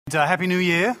Happy New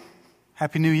Year.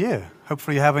 Happy New Year.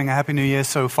 Hopefully you're having a Happy New Year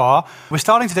so far. We're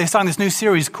starting this new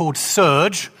series called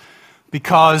Surge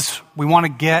because we want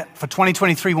to get, for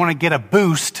 2023, we want to get a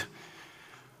boost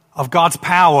of God's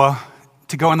power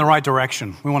to go in the right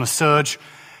direction. We want to surge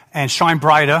and shine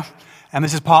brighter. And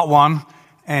this is part one.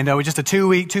 And we're just a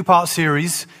two-part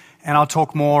series. And I'll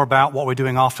talk more about what we're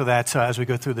doing after that as we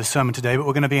go through the sermon today. But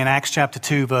we're going to be in Acts chapter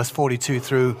 2, verse 42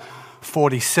 through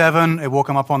 47. It will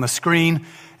come up on the screen.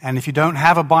 And if you don't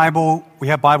have a Bible, we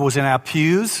have Bibles in our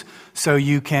pews, so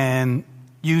you can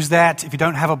use that. If you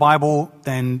don't have a Bible,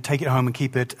 then take it home and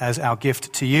keep it as our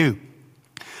gift to you.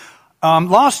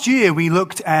 Last year, we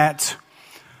looked at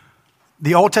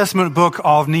the Old Testament book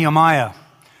of Nehemiah.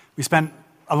 We spent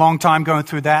a long time going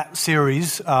through that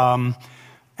series, and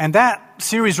that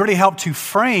series really helped to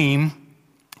frame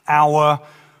our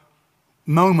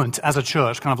moment as a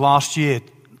church, kind of last year,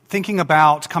 thinking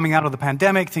about coming out of the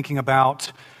pandemic, thinking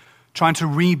about trying to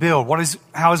rebuild.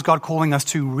 How is God calling us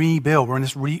to rebuild? We're in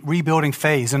this rebuilding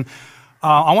phase. And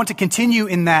I want to continue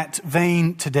in that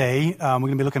vein today. We're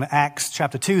going to be looking at Acts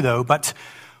chapter 2, though. But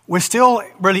we're still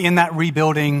really in that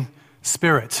rebuilding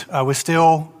spirit. We're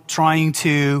still trying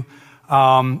to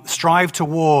strive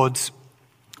towards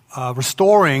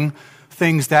restoring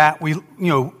things that we,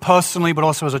 personally, but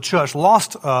also as a church,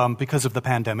 lost because of the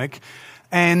pandemic.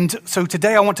 And so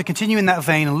today I want to continue in that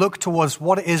vein and look towards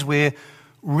what it is we're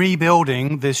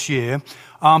rebuilding this year,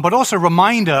 but also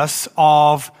remind us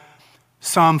of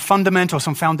some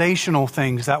foundational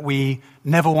things that we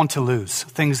never want to lose,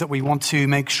 things that we want to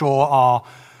make sure are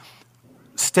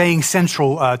staying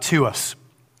central to us.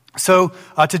 So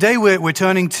today we're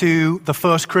turning to the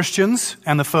first Christians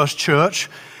and the first church,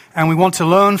 and we want to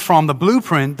learn from the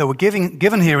blueprint that we're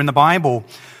given here in the Bible.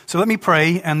 So let me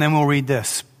pray, and then we'll read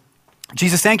this.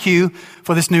 Jesus, thank you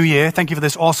for this new year. Thank you for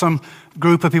this awesome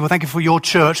group of people. Thank you for your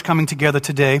church coming together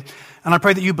today. And I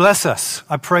pray that you bless us.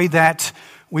 I pray that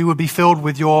we would be filled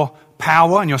with your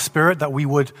power and your spirit, that we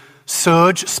would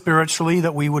surge spiritually,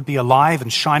 that we would be alive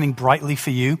and shining brightly for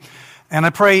you. And I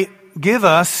pray, give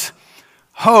us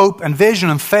hope and vision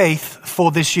and faith for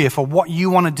this year, for what you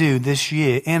want to do this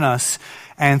year in us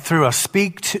and through us.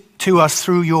 Speak to us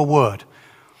through your word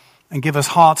and give us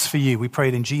hearts for you. We pray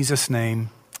it in Jesus' name.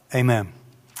 Amen.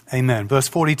 Amen. Verse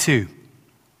 42.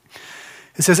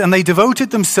 It says, "And they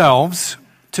devoted themselves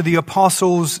to the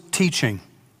apostles' teaching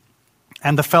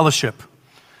and the fellowship,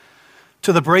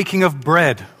 to the breaking of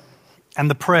bread and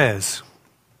the prayers.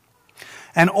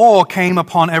 And awe came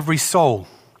upon every soul,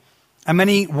 and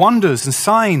many wonders and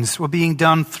signs were being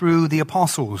done through the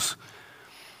apostles.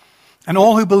 And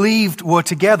all who believed were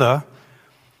together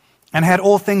and had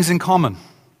all things in common.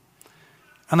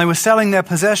 And they were selling their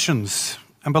possessions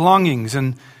and belongings,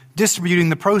 and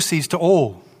distributing the proceeds to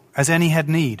all, as any had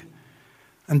need.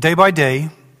 And day by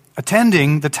day,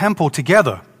 attending the temple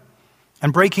together,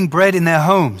 and breaking bread in their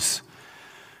homes,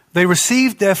 they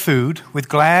received their food with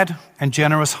glad and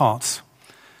generous hearts,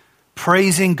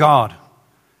 praising God,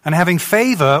 and having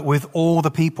favor with all the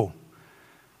people.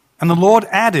 And the Lord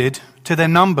added to their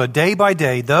number day by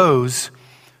day those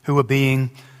who were being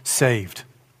saved."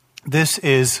 This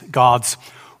is God's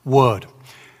word.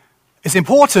 It's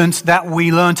important that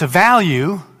we learn to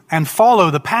value and follow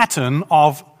the pattern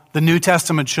of the New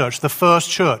Testament church, the first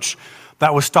church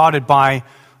that was started by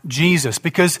Jesus.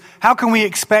 Because how can we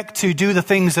expect to do the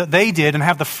things that they did and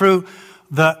have the fruit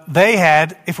that they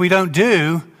had if we don't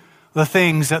do the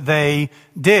things that they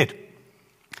did?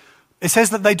 It says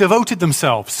that they devoted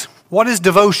themselves. What is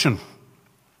devotion?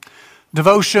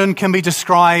 Devotion can be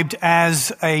described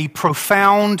as a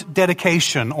profound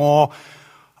dedication or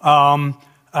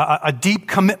a deep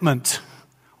commitment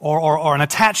or an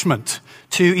attachment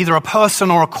to either a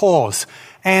person or a cause.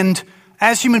 And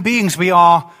as human beings,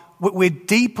 we're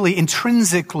deeply,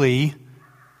 intrinsically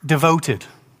devoted.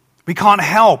 We can't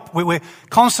help. We're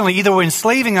constantly, either we're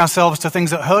enslaving ourselves to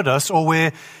things that hurt us, or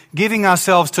we're giving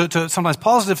ourselves to sometimes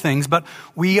positive things, but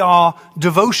we are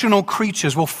devotional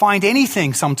creatures. We'll find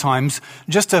anything sometimes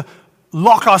just to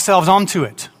lock ourselves onto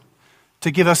it,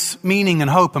 to give us meaning and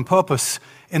hope and purpose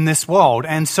in this world.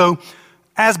 And so,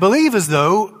 as believers,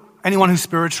 though, anyone who's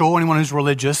spiritual, anyone who's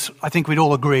religious, I think we'd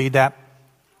all agree that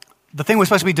the thing we're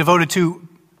supposed to be devoted to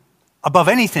above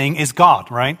anything is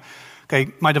God, right?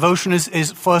 Okay, my devotion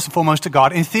is first and foremost to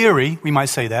God. In theory, we might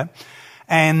say that.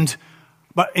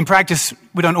 But in practice,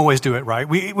 we don't always do it, right?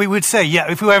 We would say, yeah,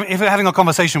 if we're having a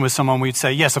conversation with someone, we'd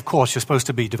say, yes, of course, you're supposed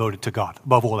to be devoted to God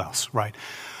above all else, right?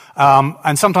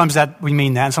 And sometimes we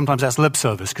mean that, and sometimes that's lip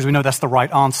service, because we know that's the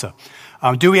right answer.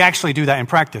 Do we actually do that in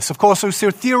practice? Of course, so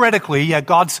theoretically, yeah,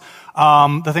 God's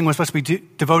the thing we're supposed to be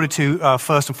devoted to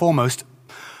first and foremost.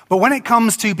 But when it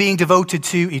comes to being devoted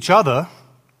to each other,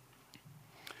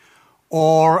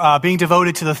 or being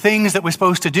devoted to the things that we're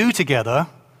supposed to do together,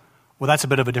 well, that's a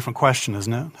bit of a different question,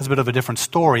 isn't it? That's a bit of a different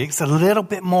story. It's a little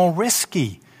bit more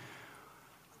risky.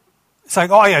 It's like,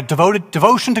 oh yeah,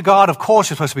 devotion to God, of course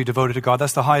you're supposed to be devoted to God.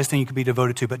 That's the highest thing you can be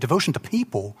devoted to. But devotion to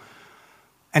people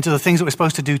and to the things that we're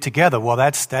supposed to do together, well,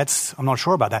 that's I'm not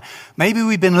sure about that. Maybe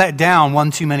we've been let down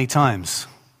one too many times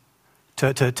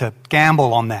to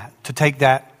gamble on that, to take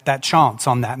that chance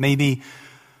on that. Maybe it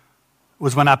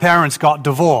was when our parents got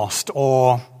divorced,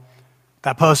 or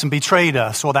that person betrayed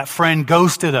us, or that friend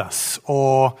ghosted us,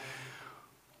 or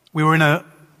we were in a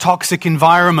toxic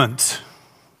environment,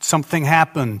 something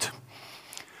happened,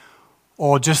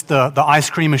 or just the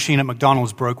ice cream machine at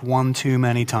McDonald's broke one too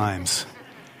many times.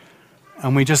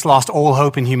 And we just lost all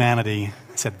hope in humanity.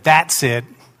 I said, that's it.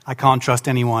 I can't trust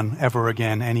anyone ever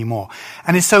again anymore.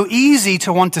 And it's so easy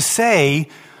to want to say,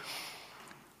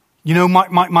 you know,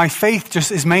 my faith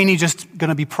just is mainly just going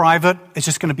to be private. It's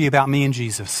just going to be about me and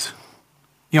Jesus.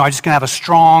 You know, I'm just going to have a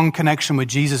strong connection with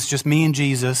Jesus, just me and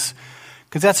Jesus,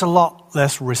 because that's a lot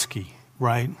less risky,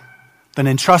 right, than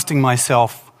entrusting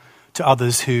myself to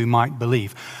others who might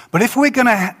believe. But if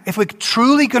we're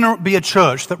truly going to be a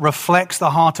church that reflects the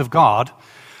heart of God,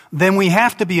 then we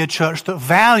have to be a church that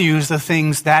values the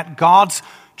things that God's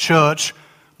church,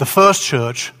 the first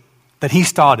church that He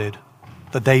started,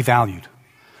 that they valued.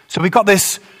 So we've got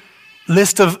this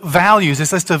list of values,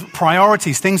 this list of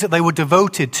priorities, things that they were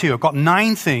devoted to. I've got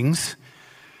 9 things.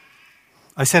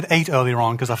 I said 8 earlier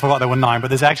on because I forgot there were 9, but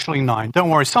there's actually 9. Don't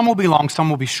worry, some will be long, some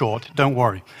will be short. Don't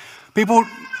worry. People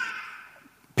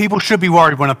should be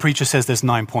worried when a preacher says there's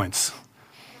 9 points.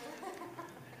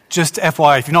 Just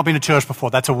FYI, if you've not been to church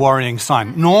before, that's a worrying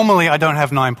sign. Normally, I don't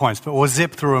have 9 points, but we'll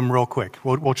zip through them real quick.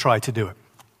 We'll try to do it.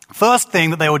 First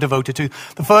thing that they were devoted to,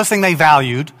 the first thing they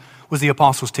valued was the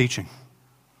apostles' teaching.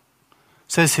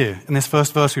 It says here, in this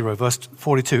first verse we wrote, verse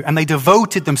 42, and they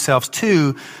devoted themselves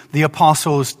to the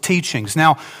apostles' teachings.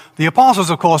 Now, the apostles,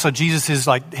 of course, are Jesus'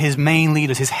 his main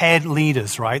leaders, his head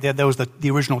leaders, right? There was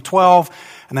the original 12,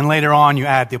 and then later on you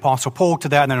add the apostle Paul to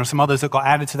that, and there are some others that got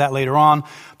added to that later on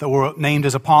that were named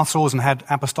as apostles and had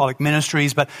apostolic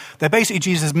ministries, but they're basically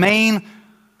Jesus' main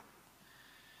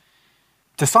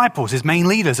disciples, his main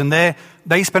leaders, and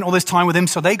they spent all this time with him,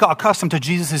 so they got accustomed to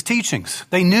Jesus' teachings.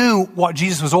 They knew what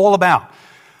Jesus was all about.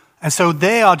 And so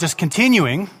they are just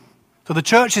continuing. So the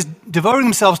church is devoting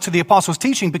themselves to the apostles'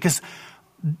 teaching because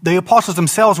the apostles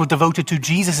themselves were devoted to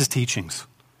Jesus' teachings.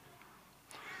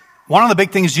 One of the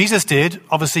big things Jesus did,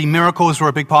 obviously miracles were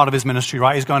a big part of his ministry,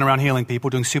 right? He's going around healing people,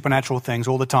 doing supernatural things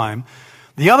all the time.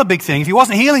 The other big thing, if he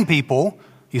wasn't healing people,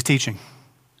 he's teaching.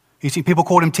 You see, people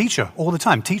called him teacher all the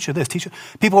time. Teacher this, teacher.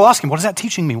 People will ask him, what does that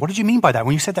teaching mean? What did you mean by that?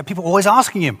 When you said that, people were always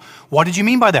asking him, what did you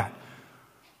mean by that?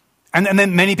 And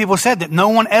then many people said that no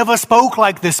one ever spoke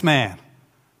like this man.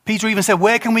 Peter even said,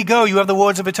 where can we go? You have the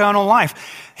words of eternal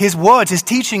life. His words, his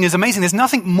teaching is amazing. There's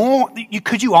nothing more,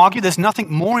 could you argue there's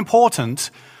nothing more important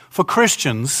for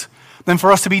Christians than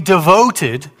for us to be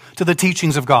devoted to the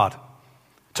teachings of God,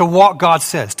 to what God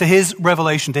says, to his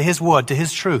revelation, to his word, to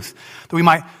his truth, that we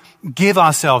might give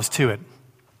ourselves to it.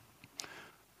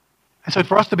 And so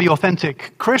for us to be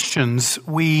authentic Christians,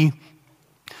 we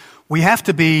have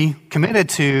to be committed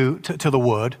to the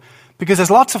word, because there's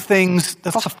lots of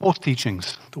false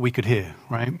teachings that we could hear,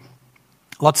 right?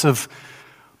 Lots of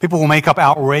people will make up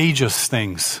outrageous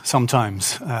things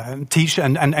sometimes, teach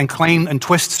and claim and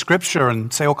twist scripture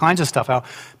and say all kinds of stuff.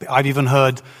 I've even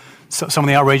heard some of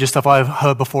the outrageous stuff I've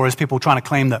heard before is people trying to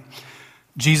claim that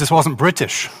Jesus wasn't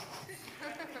British.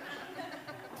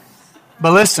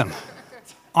 But listen,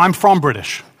 I'm from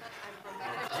British.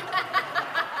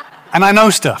 And I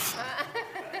know stuff.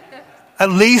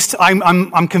 At least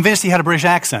I'm convinced he had a British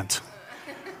accent.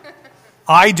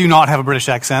 I do not have a British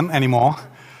accent anymore.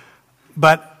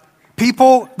 But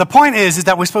the point is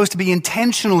that we're supposed to be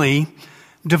intentionally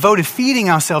devoted, feeding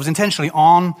ourselves intentionally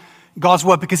on God's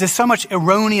word, because there's so much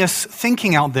erroneous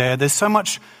thinking out there. There's so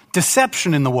much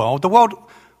deception in the world. What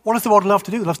does the world love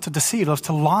to do? It loves to deceive, loves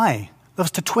to lie,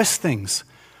 loves to twist things,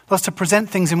 loves to present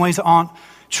things in ways that aren't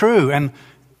true.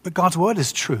 But God's word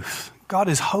is truth. God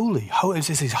is holy.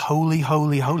 He's holy,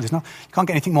 holy, holy. You can't get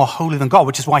anything more holy than God,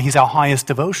 which is why he's our highest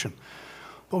devotion.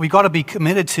 But we've got to be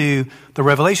committed to the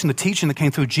revelation, the teaching that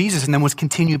came through Jesus and then was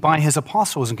continued by his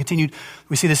apostles and continued.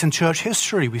 We see this in church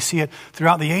history. We see it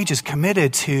throughout the ages,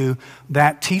 committed to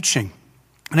that teaching.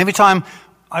 And every time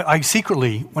I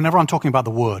secretly, whenever I'm talking about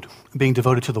the word, being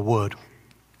devoted to the word,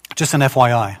 just an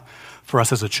FYI for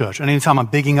us as a church, and anytime I'm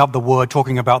bigging up the word,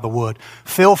 talking about the word,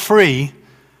 feel free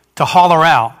to holler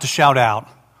out, to shout out,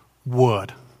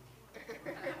 word.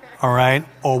 all right?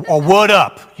 Or word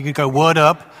up. You could go word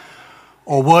up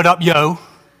or word up yo.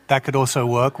 That could also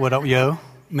work. Word up yo,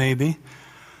 maybe. Do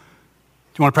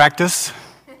you want to practice?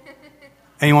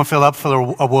 Anyone feel up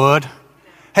for a word?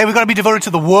 Hey, we've got to be devoted to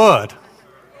the word.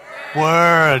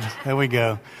 Word. There we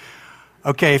go.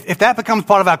 Okay, if that becomes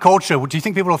part of our culture, do you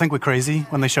think people will think we're crazy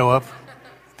when they show up?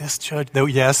 This church,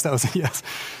 yes, that was a yes.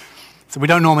 So we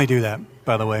don't normally do that,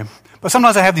 by the way. But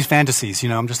sometimes I have these fantasies,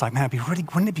 I'm just like, man,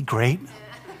 wouldn't it be great?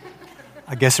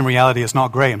 I guess in reality it's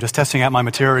not great. I'm just testing out my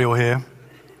material here.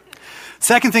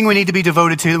 Second thing we need to be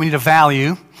devoted to, that we need to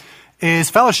value, is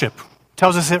fellowship.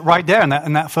 Tells us it right there in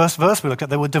that first verse we looked at.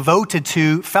 They were devoted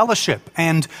to fellowship,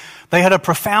 and they had a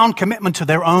profound commitment to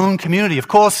their own community. Of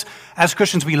course, as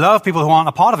Christians, we love people who aren't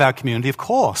a part of our community. Of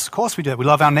course we do that. We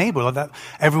love our neighbor, we love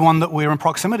everyone that we're in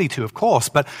proximity to, of course.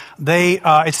 But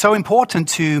it's so important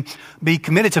to be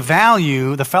committed to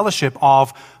value the fellowship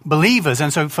of believers.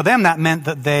 And so for them, that meant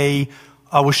that they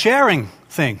were sharing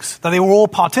things, that they were all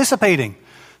participating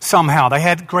somehow. They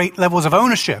had great levels of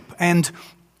ownership. And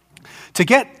to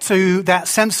get to that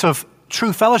sense of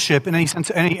true fellowship in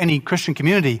any Christian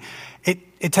community,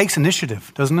 it takes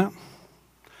initiative, doesn't it?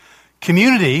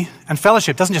 Community and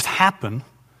fellowship doesn't just happen.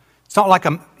 It's not like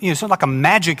a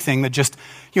magic thing that just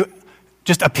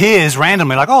appears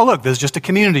randomly, like, oh, look, there's just a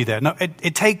community there. No,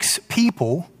 it takes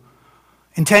people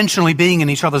intentionally being in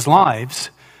each other's lives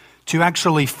to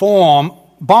actually form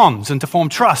bonds and to form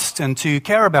trust and to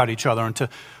care about each other and to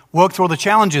work through all the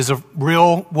challenges of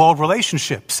real-world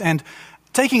relationships. And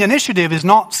taking initiative is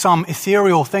not some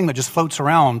ethereal thing that just floats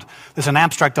around. There's an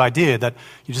abstract idea that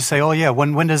you just say, oh yeah,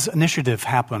 when does initiative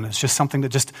happen? It's just something that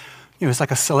just, it's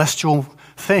like a celestial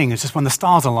thing. It's just when the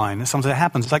stars align. It's something that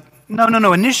happens. It's like,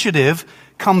 no. Initiative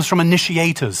comes from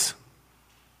initiators.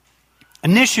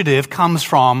 Initiative comes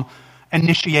from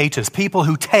initiators, people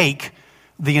who take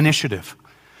the initiative.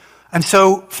 And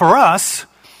so for us,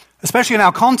 especially in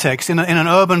our context, in an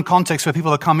urban context where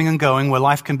people are coming and going, where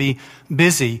life can be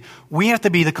busy, we have to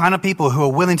be the kind of people who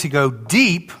are willing to go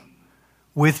deep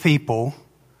with people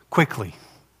quickly.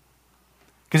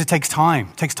 Because it takes time.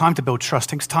 It takes time to build trust.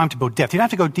 It takes time to build depth. You don't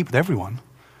have to go deep with everyone.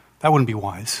 That wouldn't be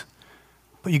wise.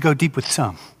 But you go deep with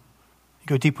some. You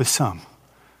go deep with some.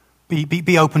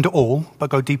 Be open to all, but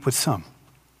go deep with some.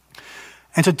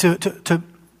 And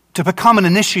to become an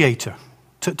initiator,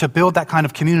 to build that kind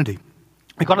of community,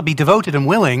 we've got to be devoted and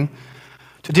willing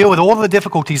to deal with all of the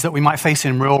difficulties that we might face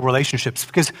in real relationships.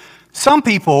 Because some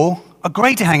people are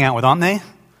great to hang out with, aren't they?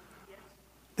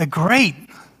 They're great.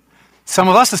 Some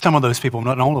of us are some of those people,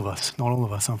 not all of us. Not all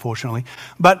of us, unfortunately.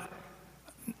 But,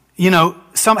 when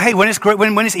it's great,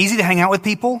 when it's easy to hang out with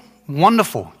people,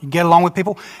 wonderful. You get along with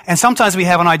people. And sometimes we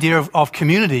have an idea of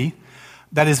community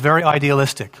that is very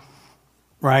idealistic,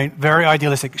 right? Very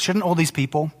idealistic. Shouldn't all these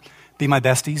people be my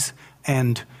besties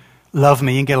and love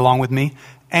me and get along with me?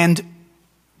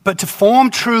 But to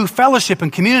form true fellowship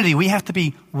and community, we have to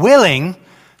be willing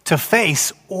to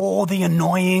face all the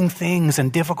annoying things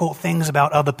and difficult things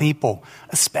about other people,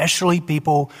 especially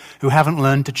people who haven't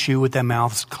learned to chew with their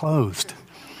mouths closed.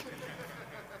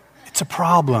 It's a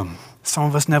problem. Some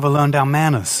of us never learned our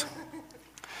manners.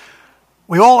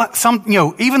 We all,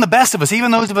 even the best of us,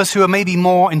 even those of us who are maybe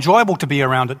more enjoyable to be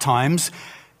around at times,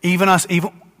 those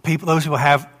people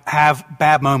have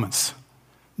bad moments,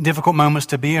 difficult moments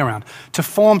to be around. To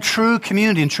form true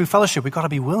community and true fellowship, we've got to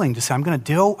be willing to say, I've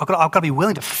got to be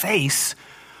willing to face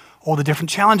all the different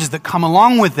challenges that come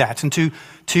along with that and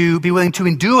to be willing to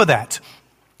endure that.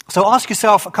 So ask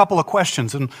yourself a couple of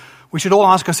questions, and we should all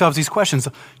ask ourselves these questions.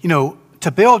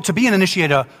 To be an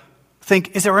initiator,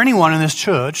 think, is there anyone in this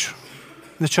church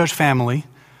family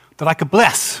that I could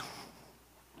bless?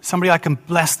 Somebody I can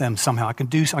bless them somehow. I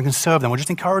can serve them or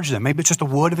just encourage them. Maybe it's just a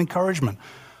word of encouragement.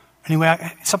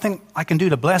 Anyway, something I can do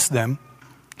to bless them.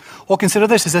 Or consider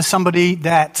this, is there somebody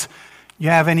that you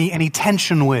have any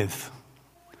tension with?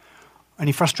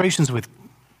 Any frustrations with?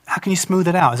 How can you smooth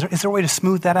it out? Is there a way to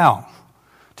smooth that out?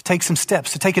 To take some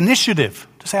steps, to take initiative,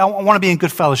 to say, I want to be in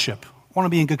good fellowship. I want to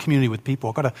be in good community with people.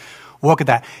 I've got to work at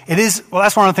that.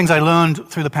 That's one of the things I learned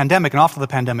through the pandemic and after the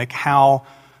pandemic, how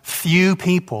few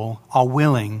people are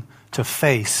willing to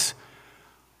face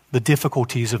the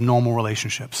difficulties of normal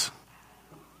relationships.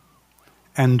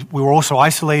 And we were also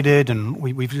isolated, and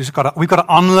we've got to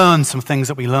unlearn some things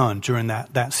that we learned during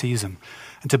that season,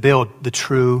 and to build the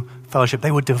true fellowship.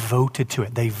 They were devoted to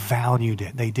it. They valued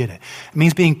it. They did it. It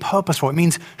means being purposeful. It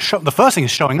means the first thing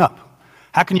is showing up.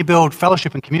 How can you build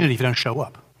fellowship and community if you don't show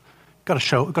up? You've got to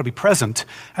show, we've got to be present.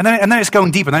 And then it's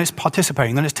going deeper. Then it's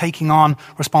participating. Then it's taking on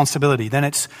responsibility. Then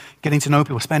it's getting to know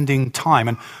people, spending time.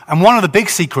 And one of the big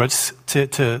secrets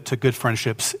to good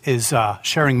friendships is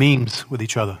sharing memes with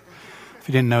each other. If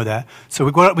you didn't know that. So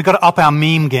we've got to up our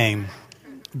meme game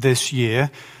this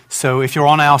year. So if you're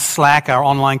on our Slack, our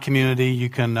online community, you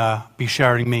can be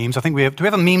sharing memes. I think do we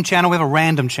have a meme channel? We have a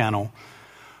random channel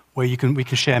where we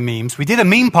can share memes. We did a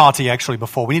meme party actually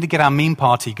before. We need to get our meme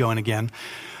party going again.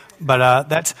 But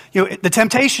that's, the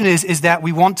temptation is that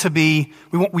we want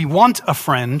a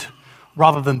friend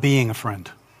rather than being a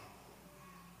friend.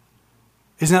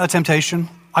 Isn't that the temptation?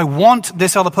 I want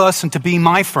this other person to be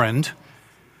my friend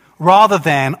rather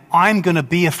than I'm going to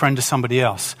be a friend to somebody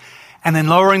else. And then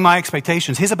lowering my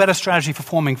expectations. Here's a better strategy for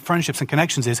forming friendships and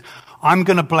connections is I'm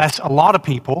going to bless a lot of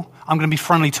people. I'm going to be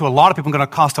friendly to a lot of people. I'm going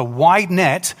to cast a wide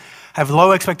net, have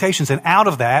low expectations. And out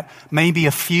of that, maybe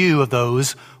a few of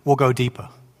those will go deeper.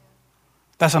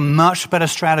 That's a much better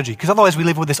strategy. Because otherwise we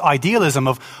live with this idealism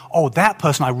of, that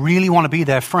person, I really want to be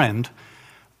their friend.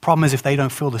 Problem is if they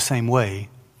don't feel the same way,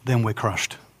 then we're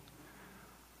crushed.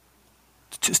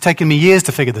 It's taken me years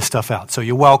to figure this stuff out. So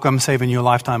you're welcome, saving you a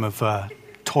lifetime of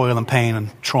toil and pain and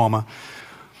trauma.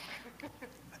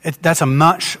 That's a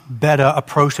much better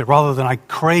approach to it, rather than I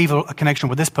crave a connection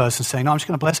with this person saying, no, I'm just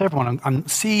going to bless everyone and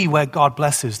see where God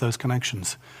blesses those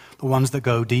connections, the ones that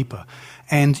go deeper.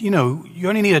 And, you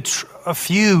only need a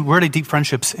few really deep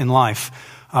friendships in life.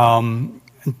 And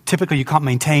typically, you can't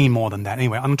maintain more than that.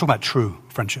 Anyway, I'm talking about true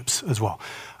friendships as well.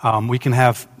 We can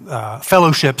have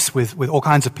fellowships with all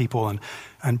kinds of people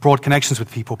and broad connections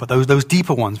with people, but those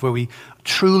deeper ones where we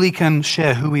truly can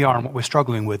share who we are and what we're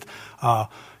struggling with,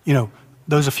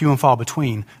 those are few and far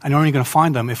between. And you're only going to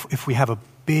find them if we have a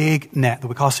big net, that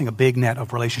we're casting a big net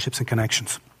of relationships and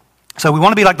connections. So we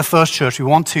want to be like the first church. We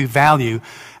want to value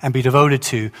and be devoted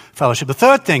to fellowship. The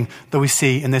third thing that we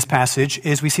see in this passage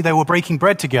is we see they were breaking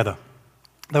bread together.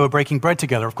 They were breaking bread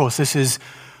together. Of course, this is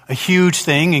a huge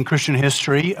thing in Christian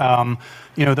history,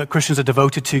 that Christians are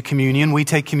devoted to communion. We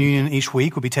take communion each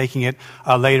week. We'll be taking it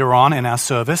later on in our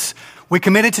service. We're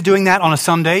committed to doing that on a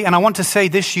Sunday. And I want to say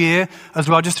this year as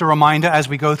well, just a reminder as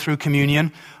we go through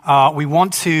communion, we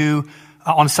want to,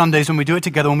 on Sundays when we do it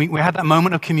together, when we have that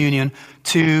moment of communion,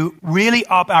 to really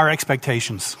up our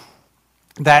expectations.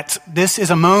 That this is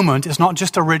a moment, it's not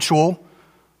just a ritual.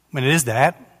 I mean, it is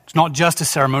that. It's not just a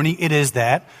ceremony, it is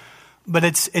that. But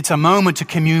it's a moment to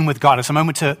commune with God. It's a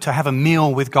moment to have a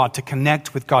meal with God, to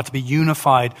connect with God, to be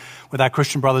unified with our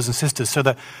Christian brothers and sisters. So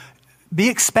that be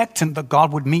expectant that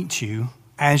God would meet you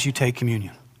as you take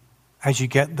communion, as you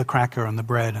get the cracker and the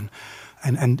bread.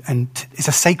 And it's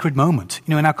a sacred moment.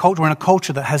 In our culture, we're in a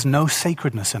culture that has no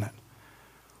sacredness in it.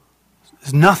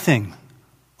 There's nothing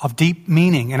of deep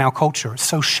meaning in our culture. It's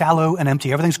so shallow and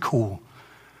empty. Everything's cool.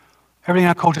 Everything in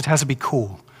our culture has to be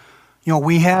cool. What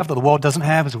we have that the world doesn't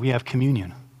have is we have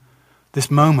communion. This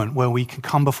moment where we can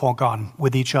come before God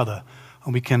with each other,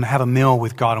 and we can have a meal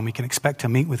with God, and we can expect to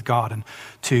meet with God and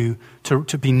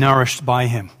to be nourished by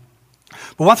Him.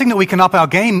 But one thing that we can up our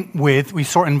game with, we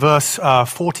saw it in verse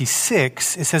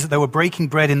 46, it says that they were breaking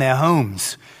bread in their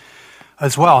homes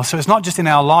as well. So it's not just in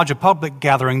our larger public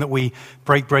gathering that we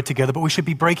break bread together, but we should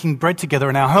be breaking bread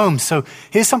together in our homes. So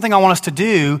here's something I want us to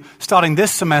do starting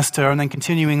this semester and then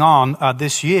continuing on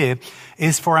this year,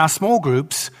 is for our small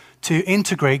groups to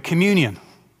integrate communion.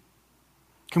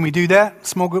 Can we do that,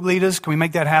 small group leaders? Can we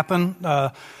make that happen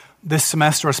this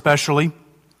semester especially?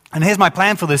 And here's my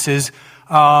plan for this is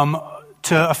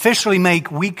to officially make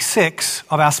week 6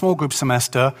 of our small group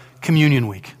semester communion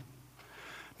week.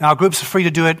 Now, our groups are free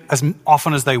to do it as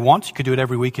often as they want. You could do it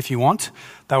every week if you want.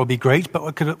 That would be great.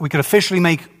 But we could officially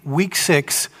make week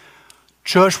 6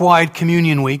 church-wide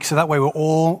communion week, so that way we're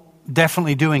all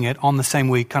definitely doing it on the same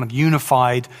week, kind of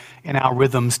unified in our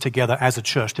rhythms together as a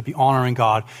church, to be honoring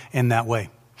God in that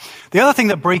way. The other thing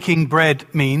that breaking bread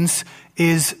means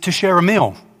is to share a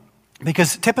meal.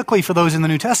 Because typically for those in the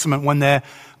New Testament, when they're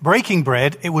breaking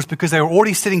bread, it was because they were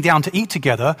already sitting down to eat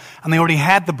together and they already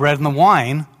had the bread and the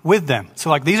wine with them.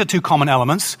 So these are two common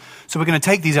elements. So we're going to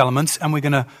take these elements and we're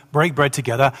going to break bread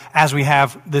together as we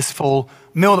have this full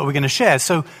meal that we're going to share.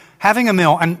 So having a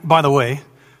meal, and by the way,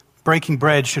 breaking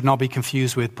bread should not be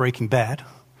confused with breaking bad.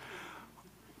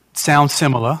 It sounds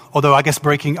similar, although I guess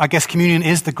communion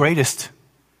is the greatest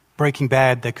breaking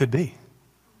bad there could be.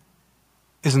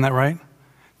 Isn't that right?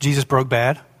 Jesus broke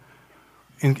bad.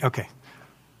 Okay.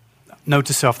 Note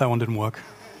to self, that one didn't work.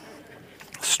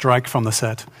 Strike from the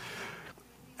set.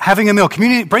 Having a meal.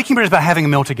 Breaking bread is about having a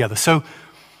meal together. So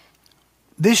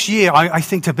this year, I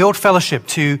think to build fellowship,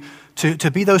 to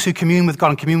to be those who commune with God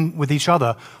and commune with each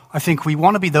other, I think we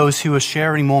want to be those who are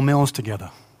sharing more meals together.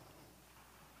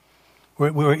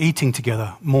 We're eating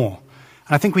together more.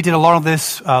 And I think we did a lot of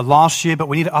this last year, but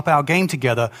we need to up our game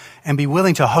together and be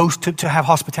willing to host, to have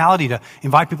hospitality, to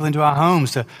invite people into our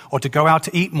homes, or to go out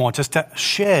to eat more, just to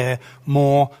share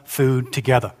more food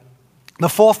together. The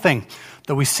fourth thing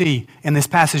that we see in this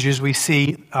passage is we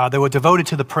see they were devoted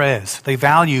to the prayers. They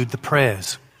valued the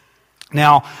prayers.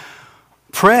 Now,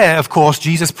 prayer, of course,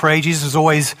 Jesus prayed. Jesus was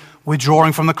always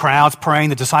withdrawing from the crowds, praying.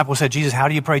 The disciples said, Jesus, how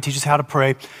do you pray? Teach us how to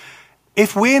pray.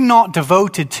 If we're not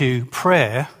devoted to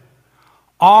prayer,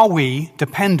 are we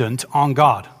dependent on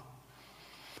God?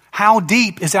 How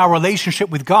deep is our relationship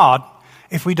with God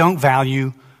if we don't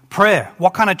value prayer?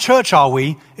 What kind of church are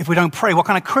we if we don't pray? What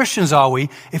kind of Christians are we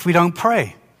if we don't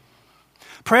pray?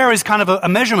 Prayer is kind of a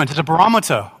measurement, it's a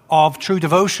barometer of true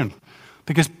devotion.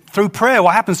 Because through prayer,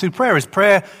 what happens through prayer is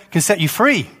prayer can set you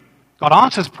free. God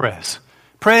answers prayers.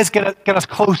 Prayers get us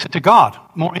closer to God,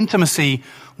 more intimacy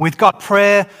with God.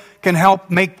 Prayer can help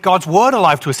make God's word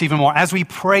alive to us even more as we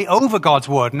pray over God's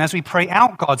word and as we pray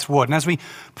out God's word and as we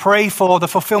pray for the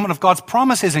fulfillment of God's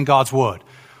promises in God's word.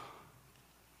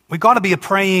 We've got to be a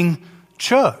praying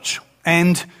church,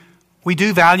 and we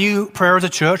do value prayer as a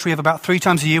church. We have about 3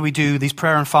 times a year we do these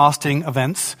prayer and fasting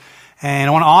events, and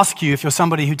I want to ask you, if you're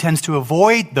somebody who tends to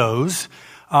avoid those,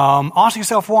 ask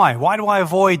yourself why. Why do I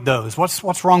avoid those?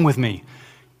 What's wrong with me?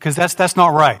 Because that's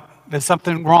not right. There's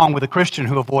something wrong with a Christian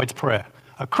who avoids prayer.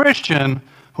 A Christian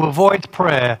who avoids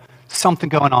prayer, something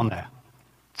going on there.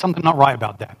 Something not right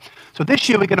about that. So this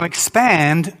year we're going to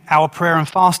expand our prayer and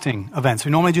fasting events.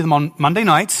 We normally do them on Monday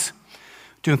nights,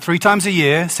 do them 3 times a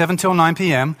year, 7 till 9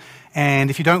 p.m.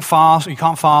 And if you don't fast, or you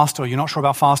can't fast, or you're not sure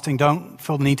about fasting, don't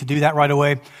feel the need to do that right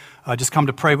away. Just come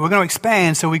to pray. But we're going to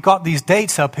expand, so we've got these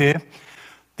dates up here.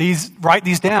 Write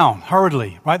these down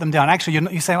hurriedly. Write them down. Actually,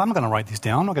 you say, well, I'm not going to write these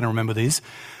down. I'm not going to remember these.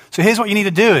 So here's what you need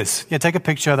to do is, take a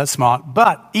picture. That's smart.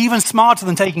 But even smarter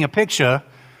than taking a picture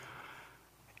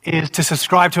is to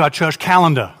subscribe to our church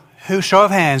calendar. Show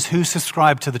of hands, who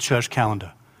subscribed to the church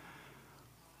calendar?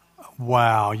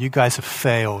 Wow, you guys have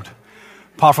failed.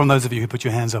 Apart from those of you who put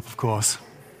your hands up, of course.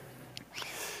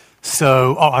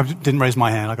 So, I didn't raise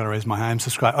my hand. I've got to raise my hand.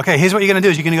 Subscribe. Okay, here's what you're going to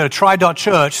do is you're going to go to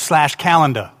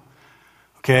tri.church/calendar.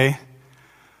 Okay?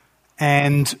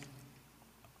 And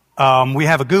we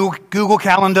have a Google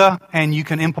Calendar, and you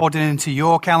can import it into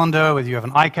your calendar, whether you have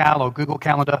an iCal or Google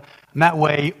Calendar. And that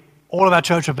way, all of our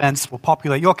church events will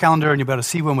populate your calendar, and you'll be able to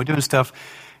see when we're doing stuff.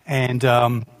 And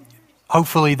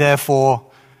hopefully, therefore,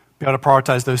 be able to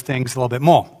prioritize those things a little bit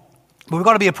more. But we've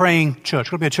got to be a praying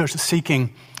church. We've got to be a church that's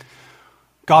seeking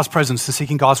God's presence, that's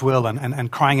seeking God's will,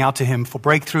 and crying out to Him for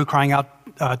breakthrough, crying out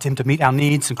to Him to meet our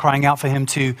needs, and crying out for Him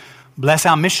to bless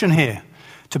our mission here,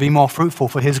 to be more fruitful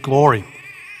for His glory.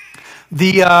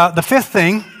 The fifth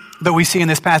thing that we see in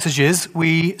this passage is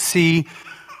we see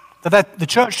that the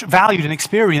church valued and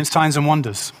experienced signs and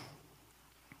wonders.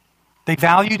 They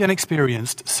valued and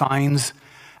experienced signs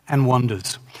and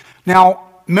wonders. Now,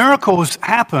 miracles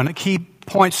happen at key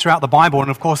points throughout the Bible,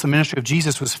 and of course the ministry of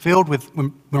Jesus was filled with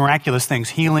miraculous things,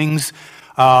 healings,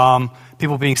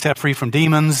 people being set free from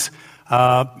demons,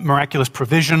 miraculous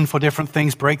provision for different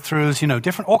things,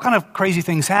 breakthroughs, all kind of crazy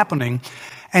things happening.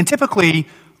 And typically,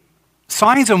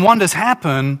 signs and wonders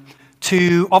happen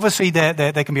to, obviously,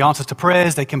 there can be answers to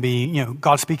prayers, they can be,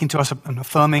 God speaking to us and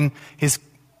affirming His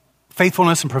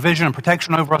faithfulness and provision and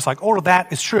protection over us, like all of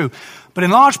that is true. But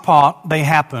in large part, they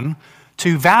happen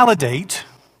to validate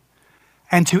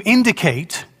and to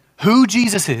indicate who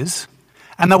Jesus is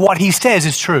and that what He says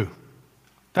is true.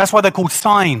 That's why they're called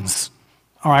signs,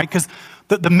 all right? Because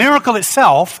the miracle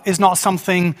itself is not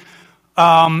something,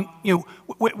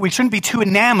 we shouldn't be too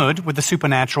enamored with the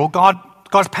supernatural.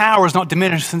 God's power is not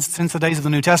diminished since the days of the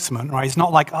New Testament, right? It's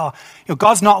not like,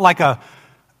 God's not like a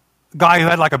guy who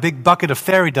had like a big bucket of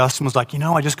fairy dust and was like,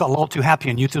 I just got a little too happy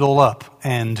and used it all up.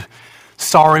 And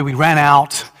sorry, we ran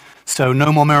out, so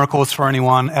no more miracles for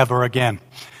anyone ever again.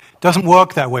 It doesn't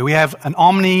work that way. We have an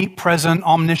omnipresent,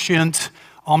 omniscient,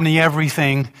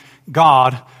 omni-everything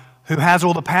God who has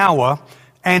all the power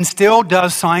and still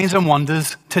does signs and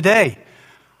wonders today.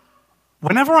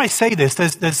 Whenever I say this,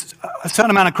 there's a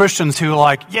certain amount of Christians who are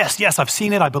like, yes, I've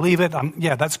seen it, I believe it,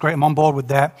 that's great, I'm on board with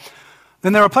that.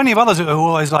 Then there are plenty of others who are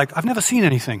always like, I've never seen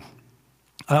anything.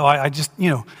 Part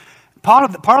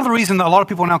of the reason that a lot of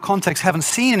people in our context haven't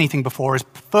seen anything before is,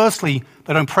 firstly,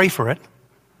 they don't pray for it,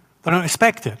 they don't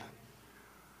expect it.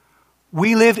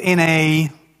 We live in a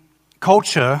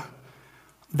culture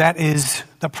that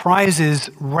prizes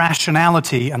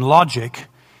rationality and logic,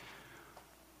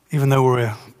 even though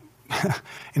we're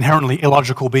inherently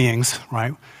illogical beings,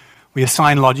 right? We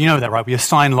assign logic, you know that, right? We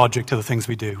assign logic to the things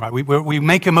we do, right? We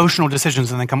make emotional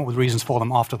decisions and then come up with reasons for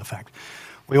them after the fact.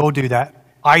 We all do that.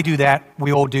 I do that.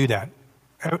 We all do that.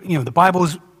 The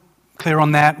Bible's clear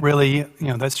on that, really.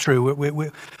 That's true.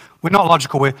 We're not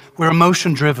logical. We're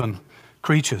emotion-driven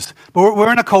creatures. But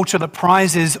we're in a culture that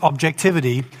prizes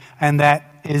objectivity and that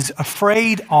is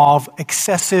afraid of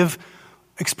excessive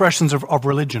expressions of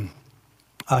religion,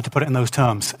 to put it in those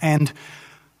terms. And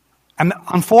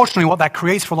unfortunately, what that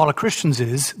creates for a lot of Christians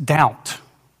is doubt.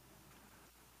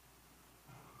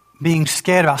 Being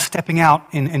scared about stepping out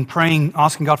in praying,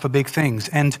 asking God for big things.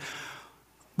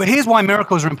 But here's why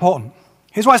miracles are important.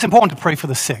 Here's why it's important to pray for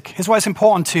the sick. Here's why it's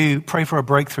important to pray for a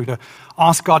breakthrough, to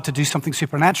ask God to do something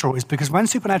supernatural, is because when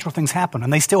supernatural things happen,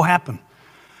 and they still happen,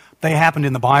 they happened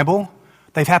in the Bible,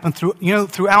 they've happened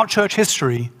throughout church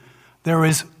history, there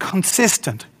is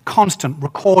constant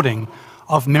recording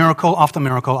of miracle after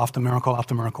miracle after miracle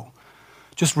after miracle.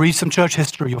 Just read some church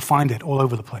history, you'll find it all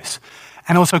over the place.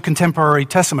 And also contemporary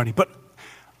testimony. But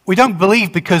we don't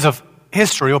believe because of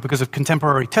history or because of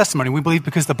contemporary testimony. We believe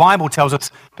because the Bible tells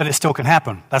us that it still can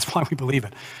happen. That's why we believe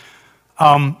it.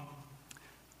 But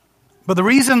the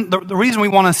reason we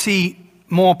want to see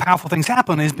more powerful things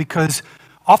happen is because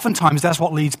oftentimes that's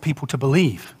what leads people to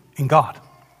believe in God.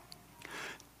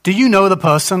 Do you know the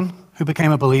person who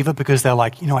became a believer because they're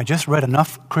like, I just read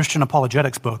enough Christian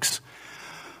apologetics books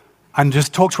and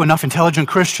just talked to enough intelligent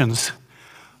Christians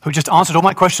who just answered all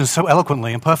my questions so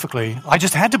eloquently and perfectly, I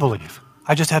just had to believe.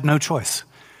 I just had no choice.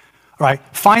 All right,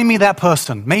 find me that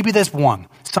person. Maybe there's one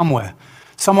somewhere.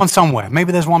 Someone somewhere.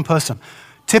 Maybe there's one person.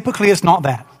 Typically, it's not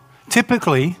that.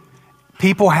 Typically,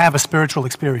 people have a spiritual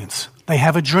experience. They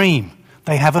have a dream.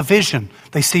 They have a vision.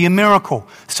 They see a miracle.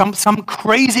 Some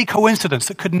crazy coincidence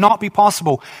that could not be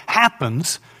possible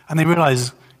happens, and they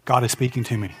realize God is speaking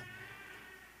to me.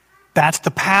 That's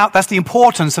the power. That's the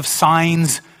importance of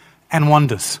signs and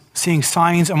wonders, seeing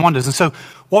signs and wonders. And so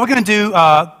what we're going to do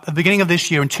at the beginning of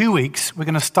this year, in 2 weeks, we're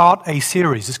going to start a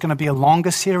series. It's going to be a longer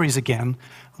series again,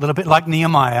 a little bit like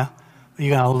Nehemiah.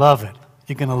 You're going to love it.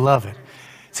 You're going to love it.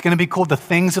 It's going to be called The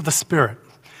Things of the Spirit.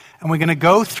 And we're going to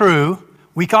go through,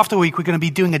 week after week, we're going to be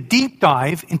doing a deep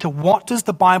dive into what does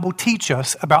the Bible teach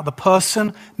us about the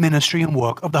person, ministry, and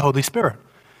work of the Holy Spirit.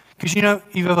 Because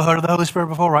you've ever heard of the Holy Spirit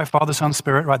before, right? Father, Son,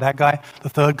 Spirit, right? That guy, the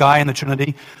third guy in the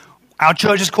Trinity. Our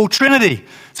church is called Trinity.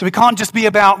 So we can't just be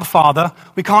about the Father.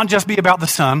 We can't just be about the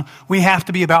Son. We have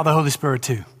to be about the Holy Spirit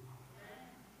too.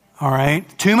 All right?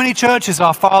 Too many churches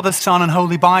are Father, Son, and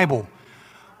Holy Bible.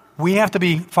 We have to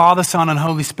be Father, Son, and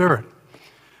Holy Spirit.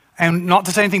 And not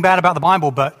to say anything bad about the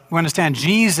Bible, but we understand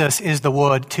Jesus is the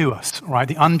Word to us, right?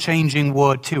 The unchanging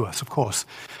Word to us, of course.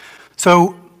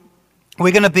 So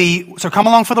come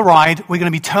along for the ride. We're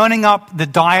going to be turning up the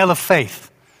dial of faith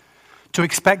to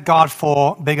expect God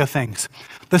for bigger things.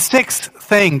 The sixth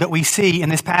thing that we see in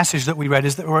this passage that we read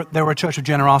is that they were a church of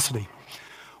generosity.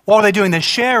 What are they doing? They're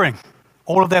sharing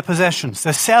all of their possessions.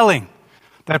 They're selling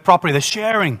their property. They're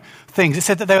sharing things. It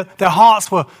said that their hearts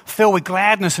were filled with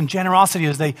gladness and generosity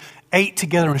as they ate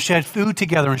together and shared food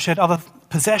together and shared other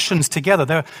possessions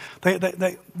together.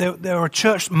 They're a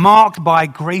church marked by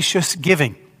gracious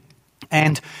giving.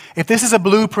 And if this is a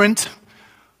blueprint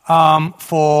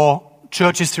for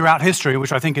churches throughout history,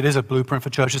 which I think it is a blueprint for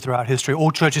churches throughout history,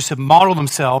 all churches have modeled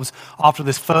themselves after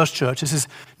this first church. This is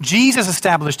Jesus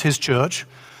established his church.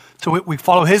 So we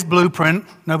follow his blueprint,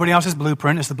 nobody else's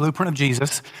blueprint. It's the blueprint of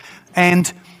Jesus.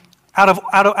 And out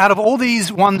of all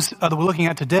these ones that we're looking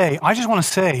at today, I just want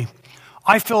to say,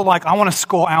 I feel like I want to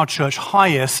score our church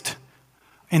highest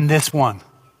in this one.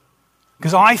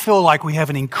 Because I feel like we have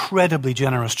an incredibly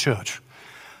generous church.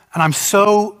 And I'm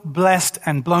so blessed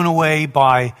and blown away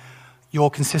by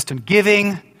your consistent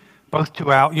giving, both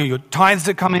to your tithes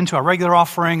that come into our regular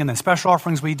offering and then special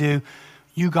offerings we do.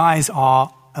 You guys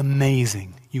are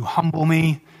amazing. You humble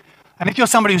me. And if you're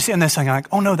somebody who's sitting there saying,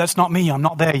 oh no, that's not me, I'm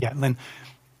not there yet, then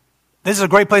this is a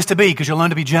great place to be because you'll learn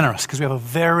to be generous because we have a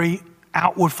very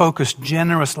outward-focused,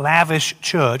 generous, lavish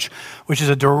church, which is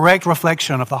a direct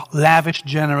reflection of the lavish,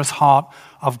 generous heart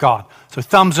of God. So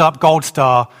thumbs up, gold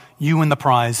star, you win the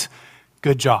prize.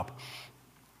 Good job.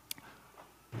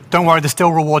 Don't worry, there's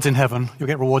still rewards in heaven. You'll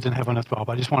get rewards in heaven as well.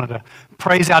 But I just wanted to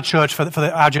praise our church for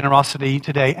our generosity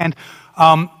today. And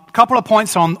a couple of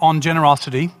points on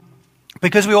generosity.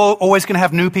 Because we're always going to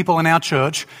have new people in our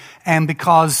church, and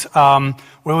because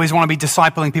we always want to be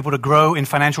discipling people to grow in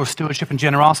financial stewardship and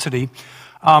generosity,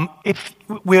 if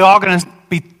we are going to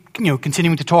be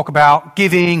continuing to talk about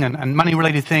giving and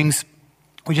money-related things,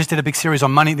 we just did a big series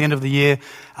on money at the end of the year.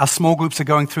 Our small groups are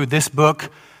going through this book,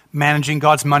 managing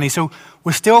God's money. So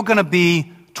we're still going to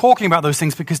be talking about those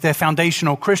things because they're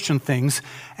foundational Christian things.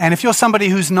 And if you're somebody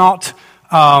who's not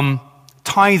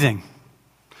tithing,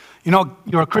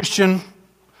 you're a Christian,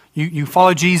 you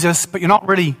follow Jesus, but you're not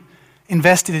really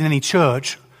invested in any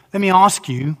church, let me ask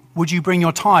you, would you bring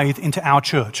your tithe into our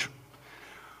church?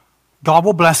 God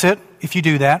will bless it if you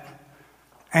do that.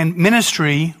 And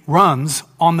ministry runs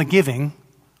on the giving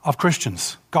of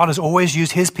Christians. God has always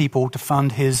used his people to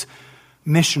fund his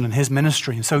mission and his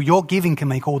ministry. And so your giving can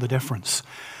make all the difference.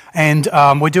 And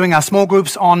we're doing our small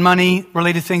groups on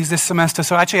money-related things this semester.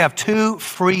 So I actually have 2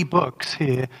 free books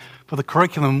here for the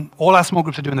curriculum. All our small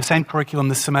groups are doing the same curriculum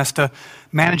this semester,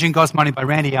 Managing God's Money by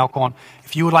Randy Alcorn.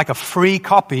 If you would like a free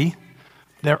copy,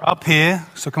 they're up here.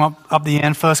 So come up the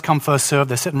end, first come, first serve.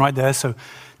 They're sitting right there. So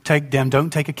take them. Don't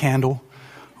take a candle,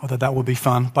 although that would be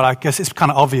fun. But I guess it's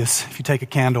kind of obvious if you take a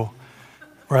candle,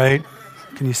 right?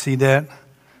 Can you see that?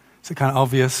 Is it kind of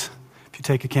obvious if you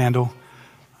take a candle?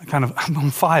 I'm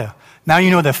on fire. Now you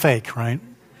know they're fake, right?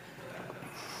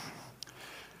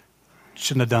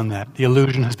 Shouldn't have done that. The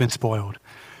illusion has been spoiled.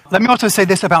 Let me also say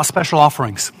this about special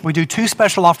offerings. We do 2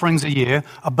 special offerings a year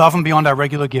above and beyond our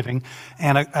regular giving.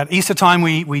 And at Easter time,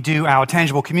 we do our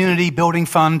tangible community building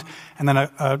fund. And then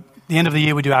at the end of the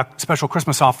year, we do our special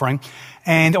Christmas offering.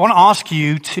 And I want to ask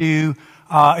you to,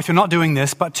 if you're not doing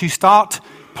this, but to start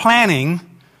preparing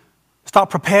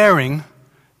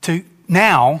to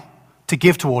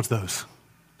give towards those.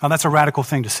 Now, that's a radical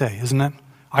thing to say, isn't it?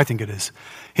 I think it is.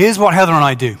 Here's what Heather and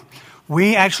I do.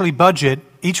 We actually budget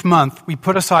each month. We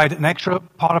put aside an extra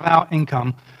part of our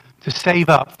income to save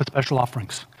up for special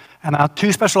offerings. And our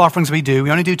 2 special offerings we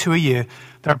only do 2 a year.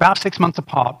 They're about 6 months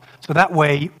apart. So that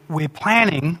way, we're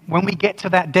planning, when we get to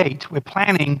that date, we've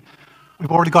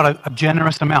already got a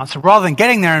generous amount. So rather than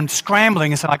getting there and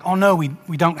scrambling and saying like, oh no,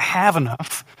 we don't have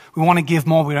enough, we want to give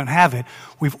more, we don't have it,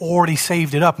 we've already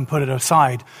saved it up and put it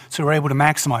aside so we're able to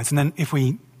maximize. And then if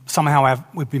we somehow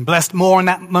we've been blessed more in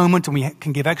that moment and we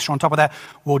can give extra on top of that,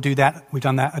 we'll do that. We've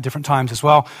done that at different times as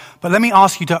well. But let me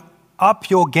ask you to up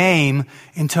your game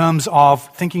in terms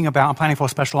of thinking about and planning for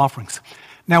special offerings.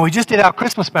 Now, we just did our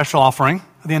Christmas special offering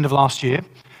at the end of last year.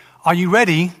 Are you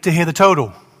ready to hear the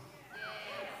total?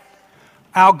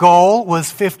 Our goal was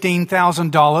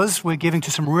 $15,000. We're giving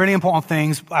to some really important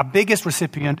things. Our biggest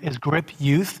recipient is GRIP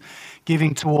Youth,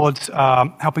 giving towards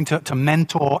helping to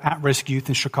mentor at-risk youth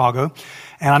in Chicago.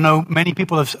 And I know many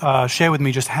people have shared with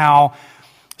me just how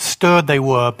stirred they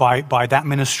were by that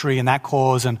ministry and that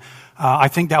cause. And I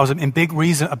think that was a big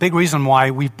reason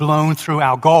why we've blown through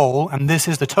our goal. And this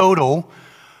is the total.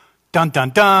 Dun, dun,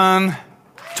 dun.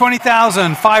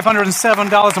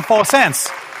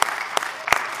 $20,507.04.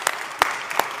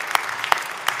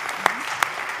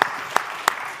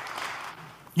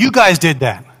 You guys did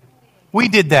that. We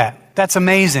did that. That's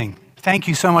amazing. Thank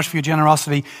you so much for your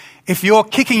generosity. If you're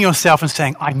kicking yourself and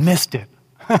saying, I missed it,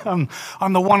 I'm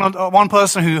the one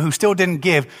person who still didn't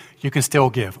give, you can still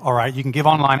give, all right? You can give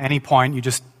online at any point. You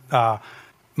just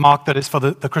mark that it's for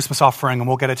the Christmas offering and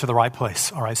we'll get it to the right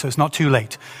place, all right? So it's not too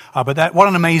late. But what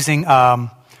an amazing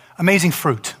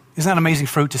fruit. Isn't that amazing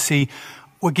fruit to see?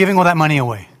 We're giving all that money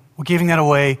away. We're giving that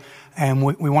away. And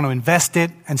we want to invest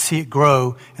it and see it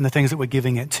grow in the things that we're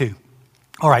giving it to.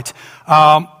 All right.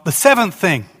 The 7th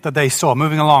thing that they saw,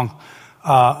 moving along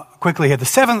quickly here, the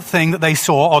 7th thing that they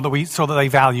saw, or that we saw that they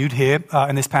valued here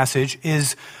in this passage,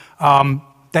 is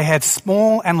they had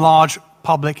small and large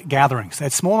public gatherings. They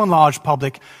had small and large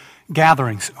public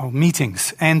gatherings or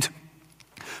meetings. And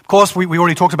of course, we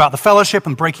already talked about the fellowship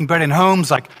and breaking bread in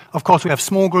homes. Like, of course, we have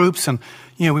small groups, and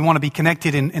we want to be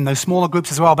connected in those smaller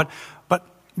groups as well. But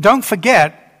don't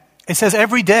forget, it says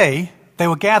every day they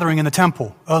were gathering in the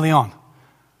temple early on.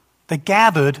 They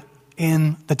gathered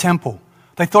in the temple.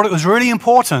 They thought it was really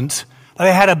important that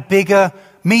they had a bigger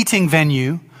meeting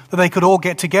venue that they could all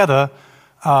get together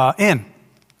in.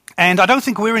 And I don't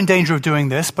think we're in danger of doing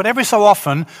this, but every so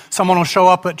often someone will show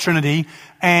up at Trinity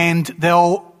and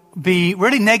they'll be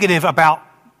really negative about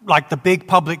like the big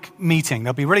public meeting.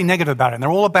 They'll be really negative about it. And they're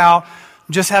all about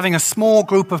just having a small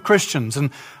group of Christians.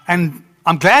 And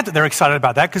I'm glad that they're excited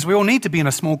about that because we all need to be in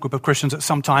a small group of Christians at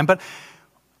some time. But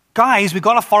guys, we've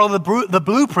got to follow the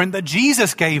blueprint that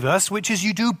Jesus gave us, which is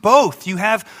you do both. You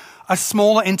have a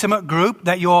smaller, intimate group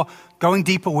that you're going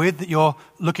deeper with, that you're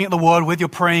looking at the Word with, you're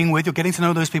praying with, you're getting to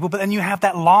know those people. But then you have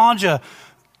that larger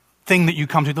thing that you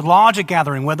come to, the larger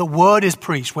gathering where the Word is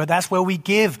preached, where that's where we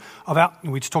give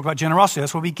we just talked about generosity,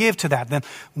 that's where we give to that. Then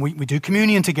we do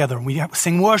communion together and we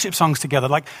sing worship songs together.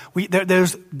 Like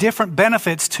there's different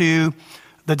benefits to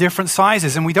the different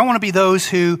sizes, and we don't want to be those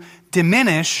who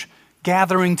diminish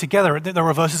gathering together. There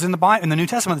are verses in the Bible, in the New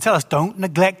Testament that tell us, don't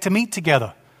neglect to meet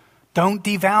together. Don't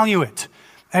devalue it.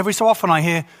 Every so often I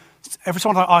hear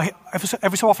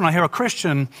a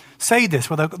Christian say this,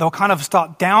 where they'll kind of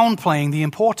start downplaying the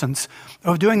importance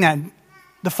of doing that.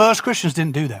 The first Christians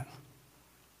didn't do that.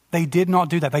 They did not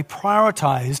do that. They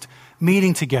prioritized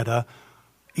meeting together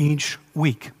each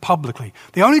week publicly.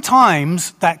 The only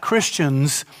times that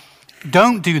Christians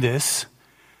don't do this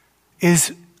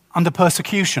is under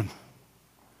persecution.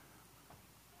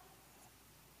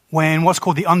 When what's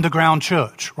called the underground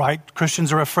church, right?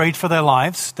 Christians are afraid for their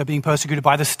lives. They're being persecuted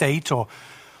by the state or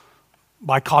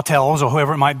by cartels or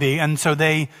whoever it might be. And so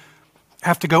they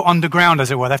have to go underground, as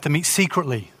it were. They have to meet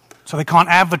secretly. So they can't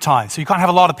advertise. So you can't have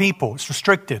a lot of people. It's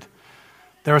restricted.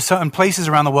 There are certain places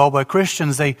around the world where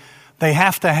Christians, they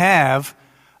have to have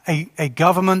a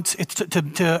government.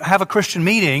 To have a Christian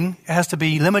meeting, it has to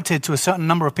be limited to a certain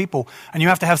number of people. And you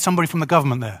have to have somebody from the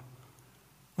government there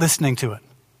listening to it.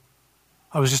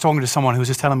 I was just talking to someone who was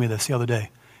just telling me this the other day.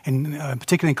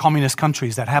 Particularly in communist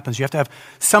countries, that happens. You have to have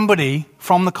somebody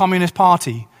from the Communist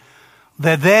Party.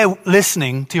 They're there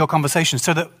listening to your conversation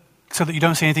so that you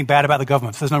don't say anything bad about the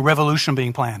government. So there's no revolution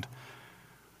being planned.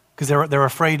 Because they're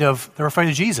afraid of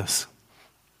Jesus.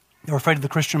 They're afraid of the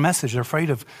Christian message. They're afraid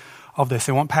of this.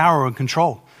 They want power and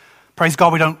control. Praise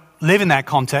God, we don't live in that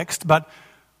context, but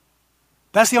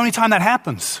that's the only time that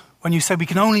happens, when you say we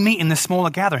can only meet in this smaller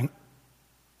gathering.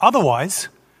 Otherwise,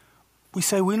 we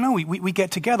say, we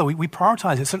get together, we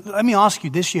prioritize it. So let me ask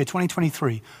you this year,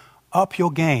 2023, up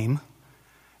your game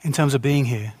in terms of being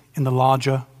here in the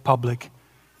larger public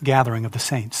gathering of the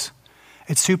saints.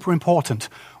 It's super important.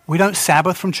 We don't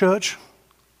Sabbath from church.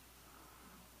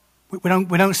 We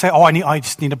don't say, I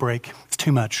just need a break. It's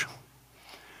too much.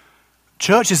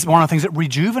 Church is one of the things that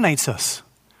rejuvenates us.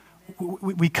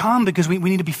 We come because we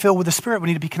need to be filled with the Spirit. We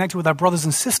need to be connected with our brothers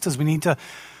and sisters. We need to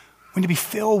be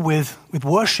filled with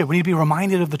worship. We need to be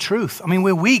reminded of the truth. I mean,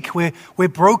 we're weak. We're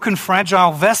broken,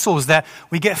 fragile vessels that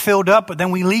we get filled up, but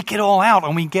then we leak it all out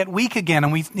and we get weak again.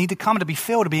 And we need to come to be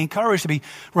filled, to be encouraged, to be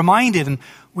reminded. And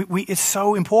it's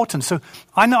so important. So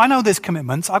I know there's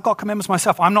commitments. I've got commitments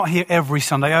myself. I'm not here every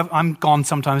Sunday. I'm gone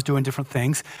sometimes doing different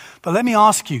things. But let me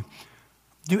ask you,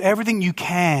 do everything you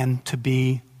can to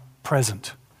be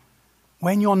present.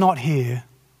 When you're not here,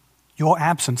 your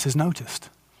absence is noticed.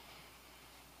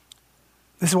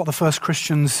 This is what the first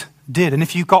Christians did. And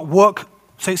if you've got work,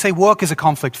 say work is a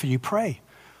conflict for you, pray.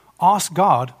 Ask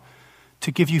God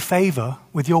to give you favor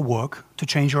with your work to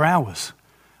change your hours.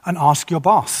 And ask your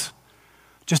boss.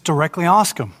 Just directly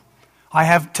ask him. I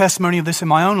have testimony of this in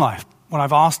my own life. When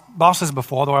I've asked bosses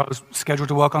before, though I was scheduled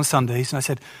to work on Sundays, and I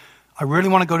said, I really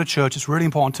want to go to church. It's really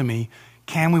important to me.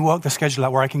 Can we work the schedule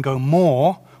out where I can go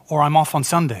more or I'm off on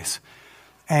Sundays?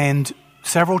 And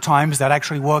several times that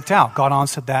actually worked out. God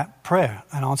answered that prayer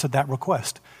and answered that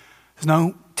request.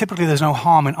 Typically there's no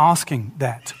harm in asking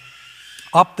that.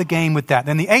 Up the game with that.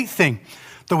 Then the eighth thing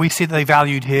that we see that they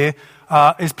valued here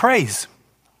is praise.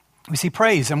 We see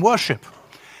praise and worship.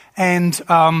 And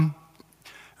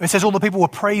it says all the people were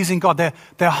praising God.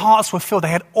 Their hearts were filled. They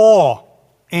had awe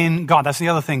in God. That's the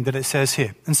other thing that it says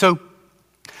here. And so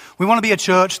we want to be a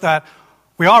church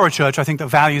we are a church, I think, that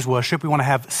values worship. We want to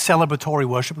have celebratory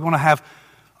worship. We want to have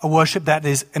a worship that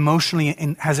is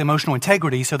has emotional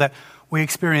integrity so that we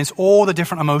experience all the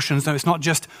different emotions. So it's not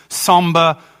just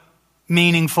somber,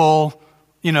 meaningful,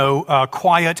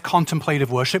 quiet,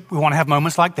 contemplative worship. We want to have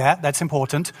moments like that. That's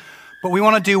important. But we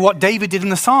want to do what David did in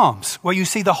the Psalms, where you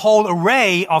see the whole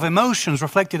array of emotions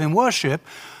reflected in worship.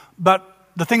 But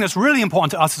the thing that's really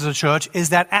important to us as a church is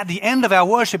that at the end of our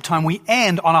worship time, we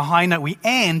end on a high note. We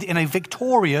end in a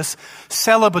victorious,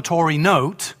 celebratory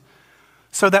note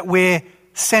so that we're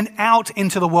sent out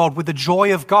into the world with the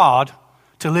joy of God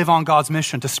to live on God's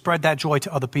mission, to spread that joy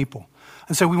to other people.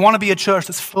 And so we want to be a church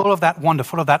that's full of that wonder,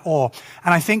 full of that awe.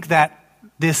 And I think that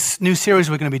this new series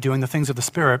we're going to be doing, The Things of the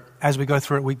Spirit, as we go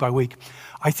through it week by week,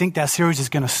 I think that series is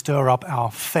going to stir up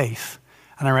our faith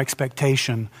and our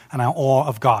expectation and our awe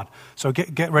of God. So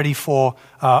get ready for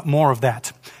more of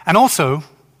that. And also,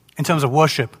 in terms of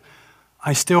worship,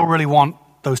 I still really want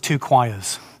those two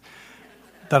choirs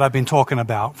that I've been talking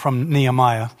about from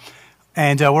Nehemiah.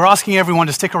 And we're asking everyone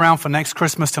to stick around for next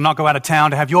Christmas, to not go out of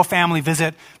town, to have your family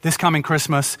visit this coming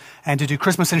Christmas, and to do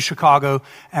Christmas in Chicago.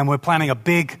 And we're planning a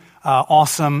big,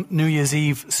 awesome New Year's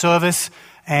Eve service.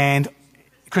 And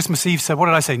Christmas Eve said, what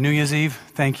did I say? New Year's Eve?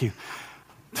 Thank you.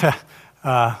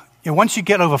 Once you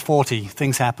get over 40,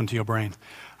 things happen to your brain.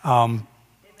 Yeah.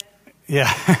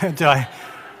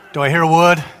 Do I hear a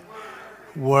word?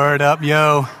 Word up,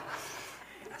 yo.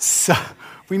 So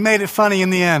we made it funny in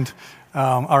the end.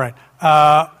 All right.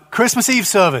 Christmas Eve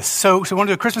service. So we want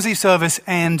to do a Christmas Eve service,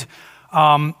 and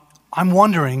I'm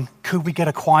wondering, could we get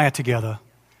a choir together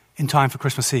in time for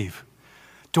Christmas Eve?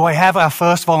 Do I have our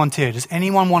first volunteer? Does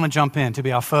anyone want to jump in to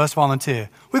be our first volunteer?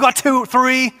 We got 2,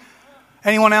 3.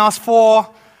 Anyone else?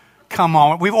 4? Come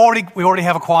on. We already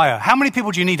have a choir. How many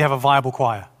people do you need to have a viable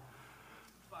choir?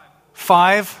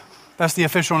 5? That's the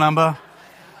official number.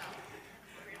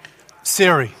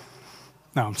 Siri.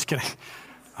 No, I'm just kidding.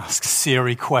 Ask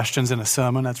Siri questions in a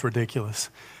sermon. That's ridiculous.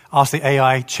 Ask the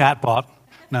AI chatbot.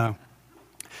 No.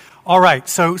 All right.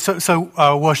 So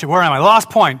worship. Where am I? Last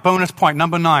point. Bonus point.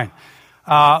 Number 9.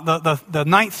 The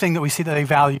ninth thing that we see that they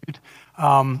valued. It's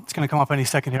going to come up any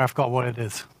second here. I forgot what it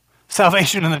is.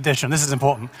 Salvation and addition. This is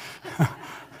important.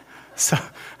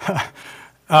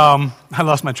 I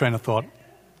lost my train of thought.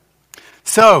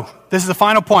 So this is the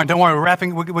final point. Don't worry. We're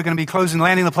wrapping. We're going to be closing,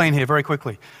 landing the plane here very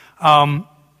quickly. When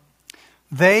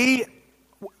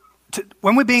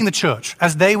we're being the church,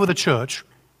 as they were the church,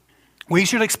 we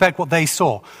should expect what they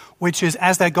saw, which is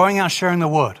as they're going out sharing the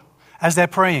word, as they're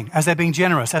praying, as they're being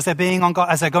generous, as they're being on God,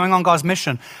 as they're going on God's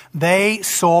mission, they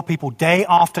saw people day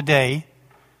after day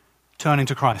turning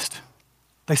to Christ.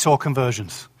 They saw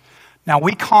conversions. Now,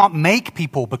 we can't make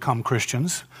people become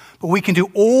Christians, but we can do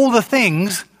all the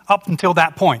things up until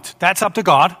that point. That's up to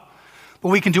God. But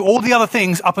we can do all the other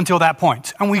things up until that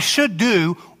point. And we should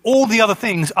do all the other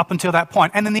things up until that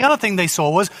point. And then the other thing they saw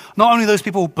was not only those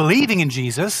people believing in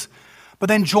Jesus, but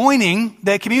then joining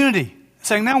their community.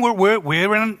 Saying, now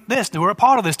we're in this, we're a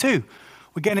part of this too.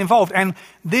 We're getting involved. And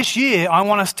this year, I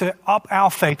want us to up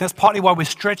our faith. That's partly why we're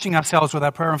stretching ourselves with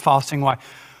our prayer and fasting. Why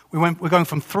we're going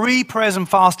from 3 prayers and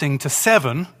fasting to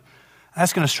 7.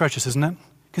 That's going to stretch us, isn't it?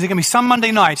 Because there are going to be some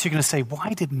Monday nights you're going to say,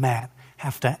 why did Matt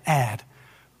have to add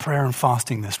prayer and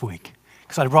fasting this week?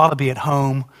 Because I'd rather be at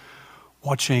home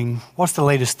watching, what's the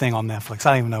latest thing on Netflix?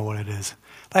 I don't even know what it is.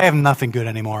 They have nothing good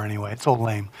anymore anyway. It's all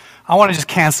lame. I want to just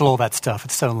cancel all that stuff.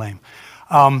 It's so lame.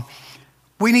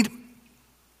 We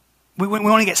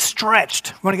want to get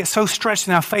stretched. We want to get so stretched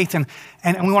in our faith, and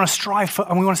we want to strive for,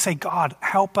 and we want to say, God,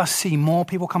 help us see more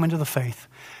people come into the faith,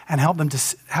 and help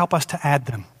us to add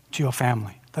them to your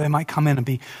family, that they might come in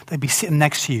and they'd be sitting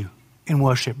next to you in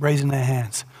worship, raising their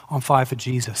hands on fire for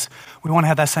Jesus. We want to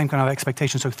have that same kind of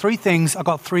expectation. So 3 things. I've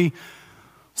got 3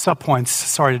 subpoints.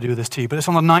 Sorry to do this to you, but it's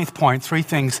on the 9th point. 3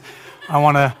 things I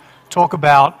want to talk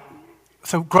about.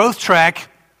 So Growth Track.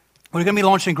 We're going to be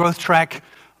launching Growth Track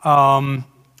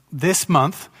this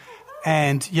month.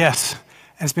 And yes,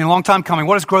 and it's been a long time coming.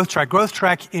 What is Growth Track? Growth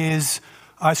Track is,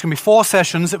 it's going to be 4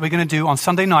 sessions that we're going to do on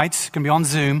Sunday nights. It's going to be on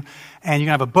Zoom. And you're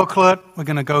going to have a booklet. We're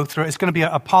going to go through. It's going to be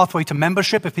a pathway to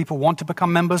membership if people want to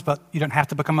become members, but you don't have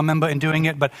to become a member in doing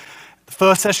it. But the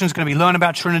first session is going to be learn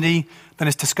about Trinity. Then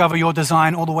it's discover your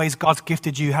design, all the ways God's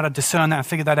gifted you, how to discern that and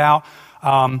figure that out.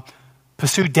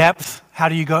 Pursue depth. How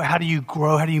do you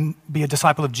grow? How do you be a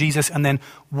disciple of Jesus? And then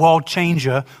world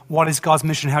changer. What is God's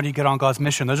mission? How do you get on God's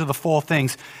mission? Those are the 4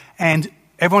 things. And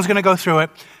everyone's going to go through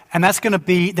it. And that's going to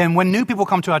be, then when new people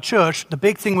come to our church, the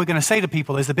big thing we're going to say to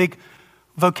people is the big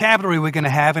vocabulary we're going to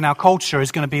have in our culture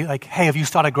is going to be like, hey, have you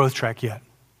started Growth Track yet?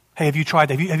 Hey, have you tried?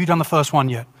 Have you done the first one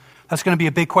yet? That's going to be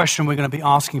a big question we're going to be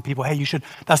asking people. Hey,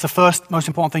 that's the first most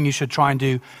important thing you should try and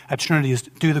do at Trinity is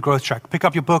do the Growth Track. Pick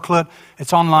up your booklet.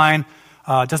 It's online.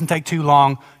 It doesn't take too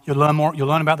long. You'll learn more. You'll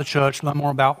learn about the church, learn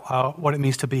more about what it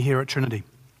means to be here at Trinity.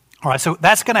 All right, so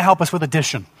that's going to help us with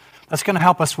addition. That's going to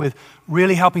help us with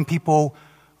really helping people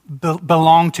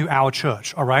belong to our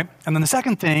church, all right? And then the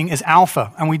second thing is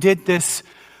Alpha. And we did this,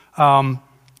 in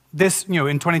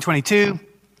 2022.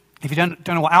 If you don't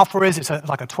know what Alpha is, it's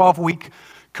like a 12-week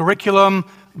curriculum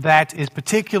that is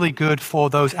particularly good for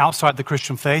those outside the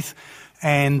Christian faith.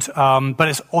 And but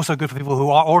it's also good for people who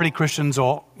are already Christians,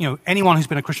 or anyone who's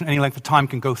been a Christian any length of time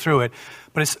can go through it.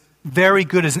 But it's very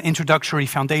good as an introductory,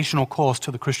 foundational course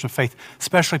to the Christian faith,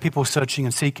 especially people searching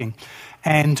and seeking.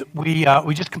 And we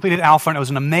just completed Alpha, and it was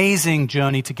an amazing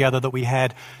journey together that we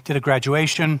had. Did a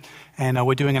graduation, and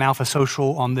we're doing an Alpha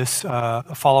social on this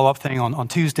follow-up thing on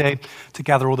Tuesday to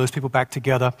gather all those people back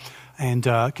together and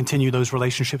continue those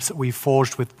relationships that we've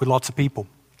forged with lots of people.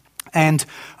 And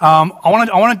I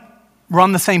want to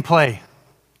run the same play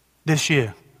this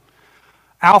year.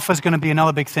 Alpha is going to be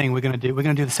another big thing we're going to do. We're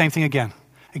going to do the same thing again,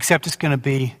 except it's going to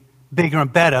be bigger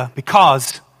and better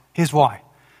because here's why.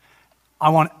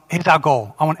 Here's our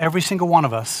goal. I want every single one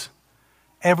of us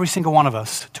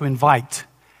to invite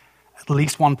at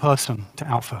least one person to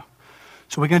Alpha.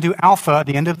 So we're going to do Alpha at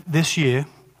the end of this year,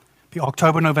 be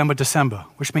October, November, December,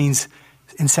 which means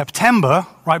in September,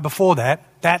 right before that,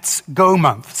 that's Go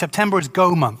Month. September is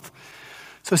Go Month.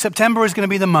 So September is going to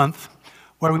be the month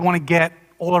where we want to get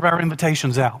all of our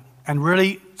invitations out and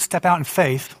really step out in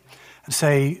faith and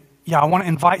say, yeah, I want to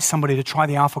invite somebody to try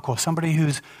the Alpha course, somebody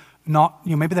who's not,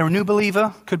 maybe they're a new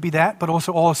believer, could be that, but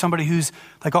also or somebody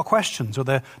they got questions, or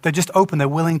they're just open, they're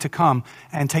willing to come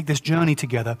and take this journey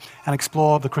together and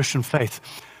explore the Christian faith.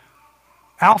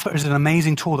 Alpha is an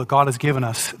amazing tool that God has given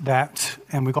us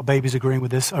and we've got babies agreeing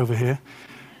with this over here.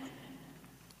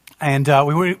 And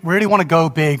we really want to go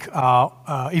big,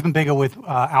 even bigger with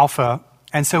Alpha.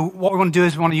 And so what we want to do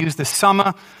is we want to use this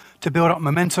summer to build up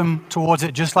momentum towards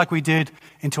it, just like we did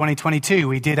in 2022.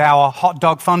 We did our hot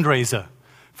dog fundraiser.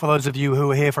 For those of you who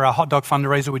were here for our hot dog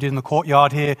fundraiser we did in the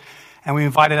courtyard here, and we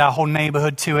invited our whole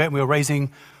neighborhood to it. We were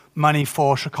raising money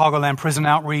for Chicagoland Prison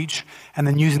Outreach, and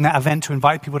then using that event to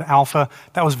invite people to Alpha.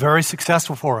 That was very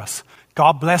successful for us.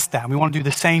 God blessed that. We want to do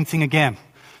the same thing again.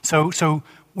 So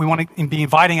we want to be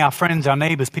inviting our friends, our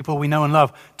neighbors, people we know and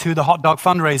love, to the hot dog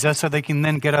fundraiser so they can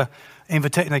then get an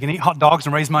invitation. They can eat hot dogs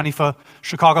and raise money for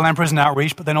Chicagoland Prison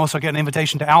Outreach, but then also get an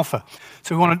invitation to Alpha.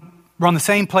 So we want to run the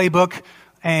same playbook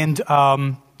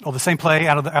or the same play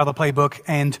out of the playbook,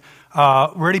 and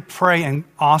really pray and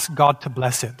ask God to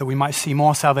bless it, that we might see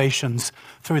more salvations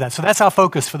through that. So that's our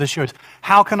focus for this year. Is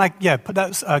how can I, put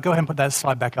that, go ahead and put that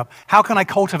slide back up. How can I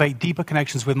cultivate deeper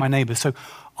connections with my neighbors? So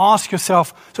ask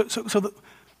yourself,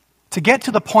 to get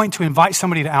to the point to invite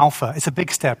somebody to Alpha, it's a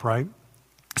big step, right?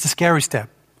 It's a scary step.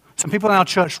 Some people in our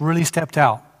church really stepped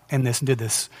out in this and did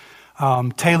this.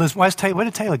 Where's Taylor? Where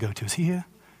did Taylor go to? Is he here?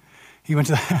 He went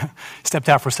to stepped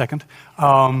out for a second.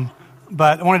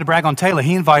 But I wanted to brag on Taylor.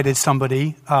 He invited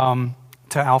somebody to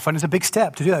Alpha, and it's a big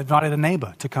step to do that. Invited a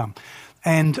neighbor to come.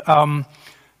 And, I want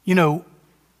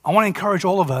to encourage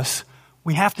all of us,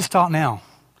 we have to start now.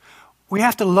 We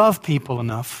have to love people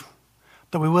enough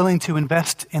that we're willing to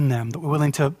invest in them, that we're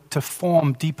willing to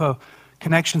form deeper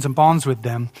connections and bonds with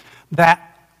them, that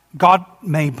God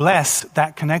may bless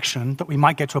that connection, that we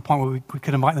might get to a point where we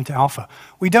could invite them to Alpha.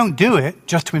 We don't do it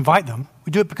just to invite them.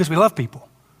 We do it because we love people,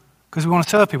 because we want to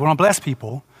serve people, we want to bless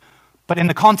people. But in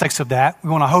the context of that, we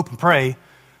want to hope and pray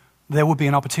there will be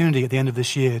an opportunity at the end of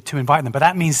this year to invite them. But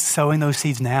that means sowing those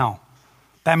seeds now.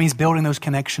 That means building those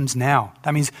connections now.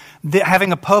 That means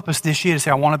having a purpose this year to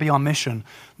say, I want to be on mission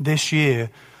this year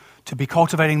to be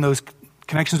cultivating those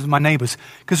connections with my neighbors.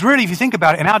 Because really, if you think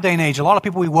about it, in our day and age, a lot of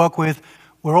people we work with,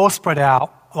 we're all spread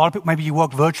out. A lot of people, maybe you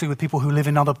work virtually with people who live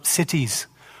in other cities,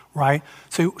 right?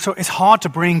 So it's hard to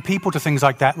bring people to things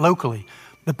like that locally.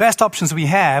 The best options we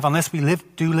have, unless we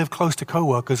do live close to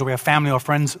coworkers or we have family or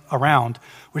friends around,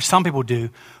 which some people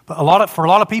do, but for a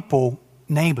lot of people,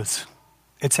 neighbors.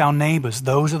 It's our neighbors.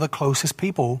 Those are the closest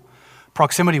people,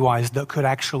 proximity-wise, that could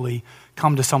actually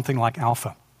come to something like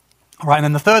Alpha. All right, and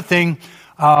then the third thing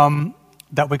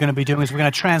that we're going to be doing is we're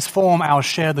going to transform our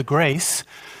Share the Grace.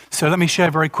 So let me share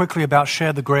very quickly about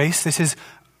Share the Grace.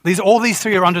 All these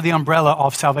three are under the umbrella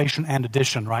of Salvation and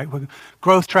Addition, right?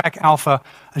 Growth Track, Alpha,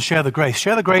 and Share the Grace.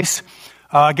 Share the Grace,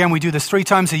 again, we do this 3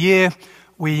 times a year.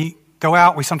 We go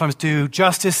out, we sometimes do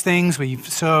justice things. We've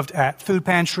served at food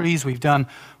pantries. We've done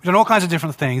all kinds of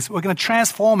different things. We're going to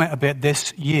transform it a bit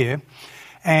this year.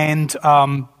 And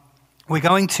we're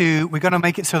going to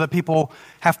make it so that people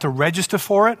have to register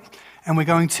for it. And we're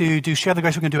going to do Share the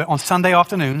Grace. We're going to do it on Sunday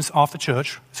afternoons after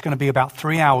church. It's going to be about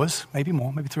 3 hours, maybe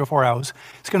more, maybe 3 or 4 hours.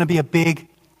 It's going to be a big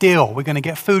deal. We're going to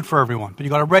get food for everyone, but you've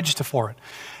got to register for it.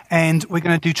 And we're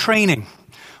going to do training.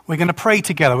 We're going to pray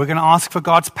together. We're going to ask for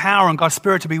God's power and God's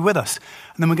Spirit to be with us.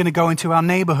 And then we're going to go into our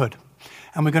neighborhood.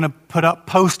 And we're going to put up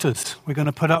posters. We're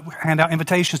going to hand out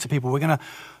invitations to people. We're going to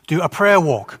do a prayer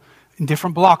walk in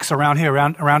different blocks around here,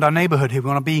 around our neighborhood here. We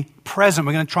want to be present.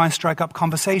 We're going to try and strike up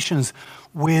conversations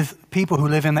with people who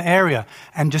live in the area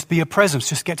and just be a presence,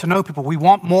 just get to know people. We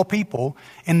want more people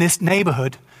in this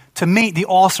neighborhood to meet the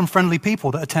awesome, friendly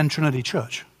people that attend Trinity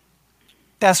Church.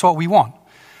 That's what we want.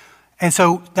 And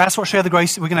so that's what Share the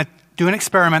Grace, we're going to do an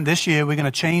experiment this year. We're going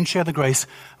to change Share the Grace.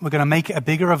 We're going to make it a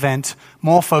bigger event,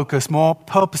 more focused, more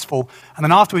purposeful. And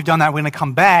then after we've done that, we're going to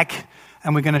come back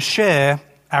and we're going to share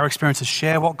our experiences,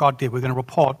 share what God did. We're going to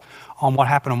report on what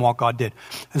happened and what God did.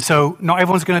 And so not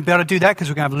everyone's going to be able to do that because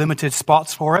we're going to have limited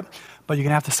spots for it, but you're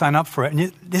going to have to sign up for it.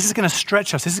 And this is going to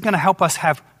stretch us. This is going to help us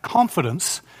have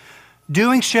confidence.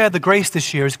 Doing Share the Grace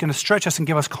this year is going to stretch us and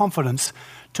give us confidence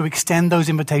to extend those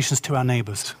invitations to our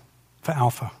neighbors for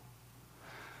Alpha.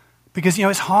 Because,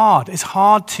 it's hard. It's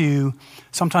hard to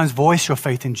sometimes voice your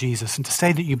faith in Jesus and to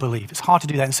say that you believe. It's hard to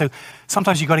do that. And so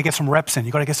sometimes you've got to get some reps in.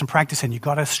 You've got to get some practice in. You've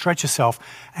got to stretch yourself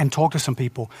and talk to some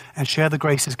people. And Share the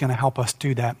Grace is going to help us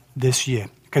do that this year.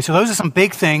 Okay, so those are some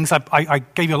big things. I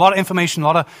gave you a lot of information, a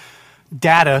lot of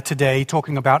data today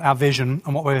talking about our vision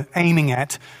and what we're aiming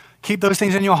at. Keep those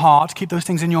things in your heart, keep those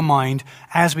things in your mind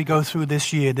as we go through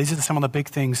this year. These are some of the big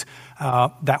things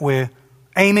that we're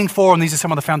aiming for, and these are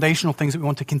some of the foundational things that we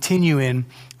want to continue in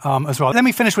as well. Let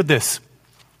me finish with this.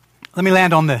 Let me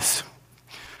land on this.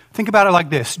 Think about it like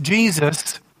this.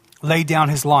 Jesus laid down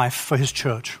his life for his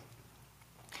church.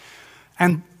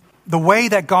 And the way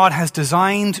that God has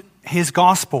designed his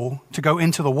gospel to go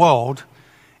into the world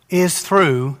is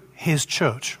through his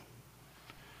church.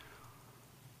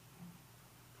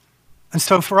 And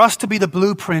so for us to be the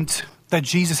blueprint that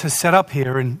Jesus has set up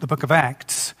here in the book of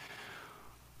Acts,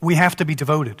 we have to be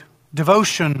devoted.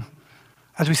 Devotion,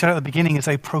 as we said at the beginning, is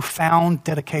a profound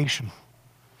dedication.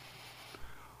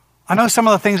 I know some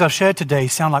of the things I've shared today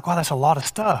sound like, wow, that's a lot of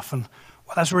stuff, and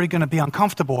wow, that's really going to be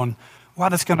uncomfortable, and wow,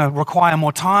 that's going to require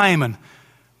more time, and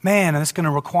man, and it's going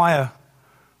to require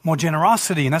more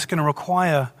generosity, and that's going to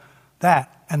require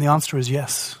that. And the answer is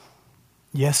yes.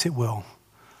 Yes, it will.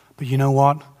 But you know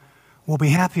what? We'll be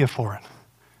happier for it.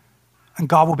 And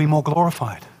God will be more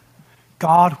glorified.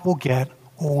 God will get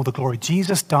all the glory.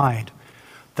 Jesus died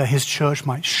that his church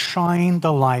might shine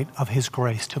the light of his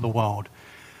grace to the world.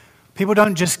 People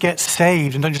don't just get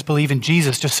saved and don't just believe in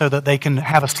Jesus just so that they can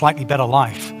have a slightly better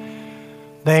life.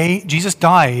 Jesus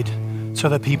died so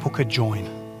that people could join,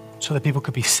 so that people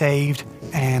could be saved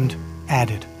and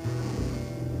added,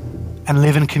 and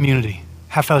live in community,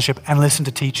 have fellowship, and listen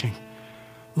to teaching,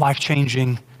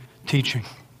 life-changing teaching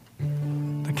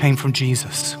that came from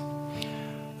Jesus.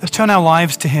 Let's turn our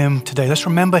lives to him today. Let's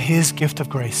remember his gift of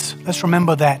grace. Let's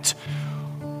remember that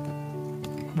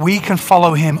we can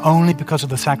follow him only because of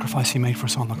the sacrifice he made for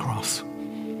us on the cross.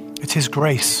 It's his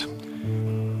grace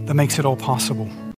that makes it all possible.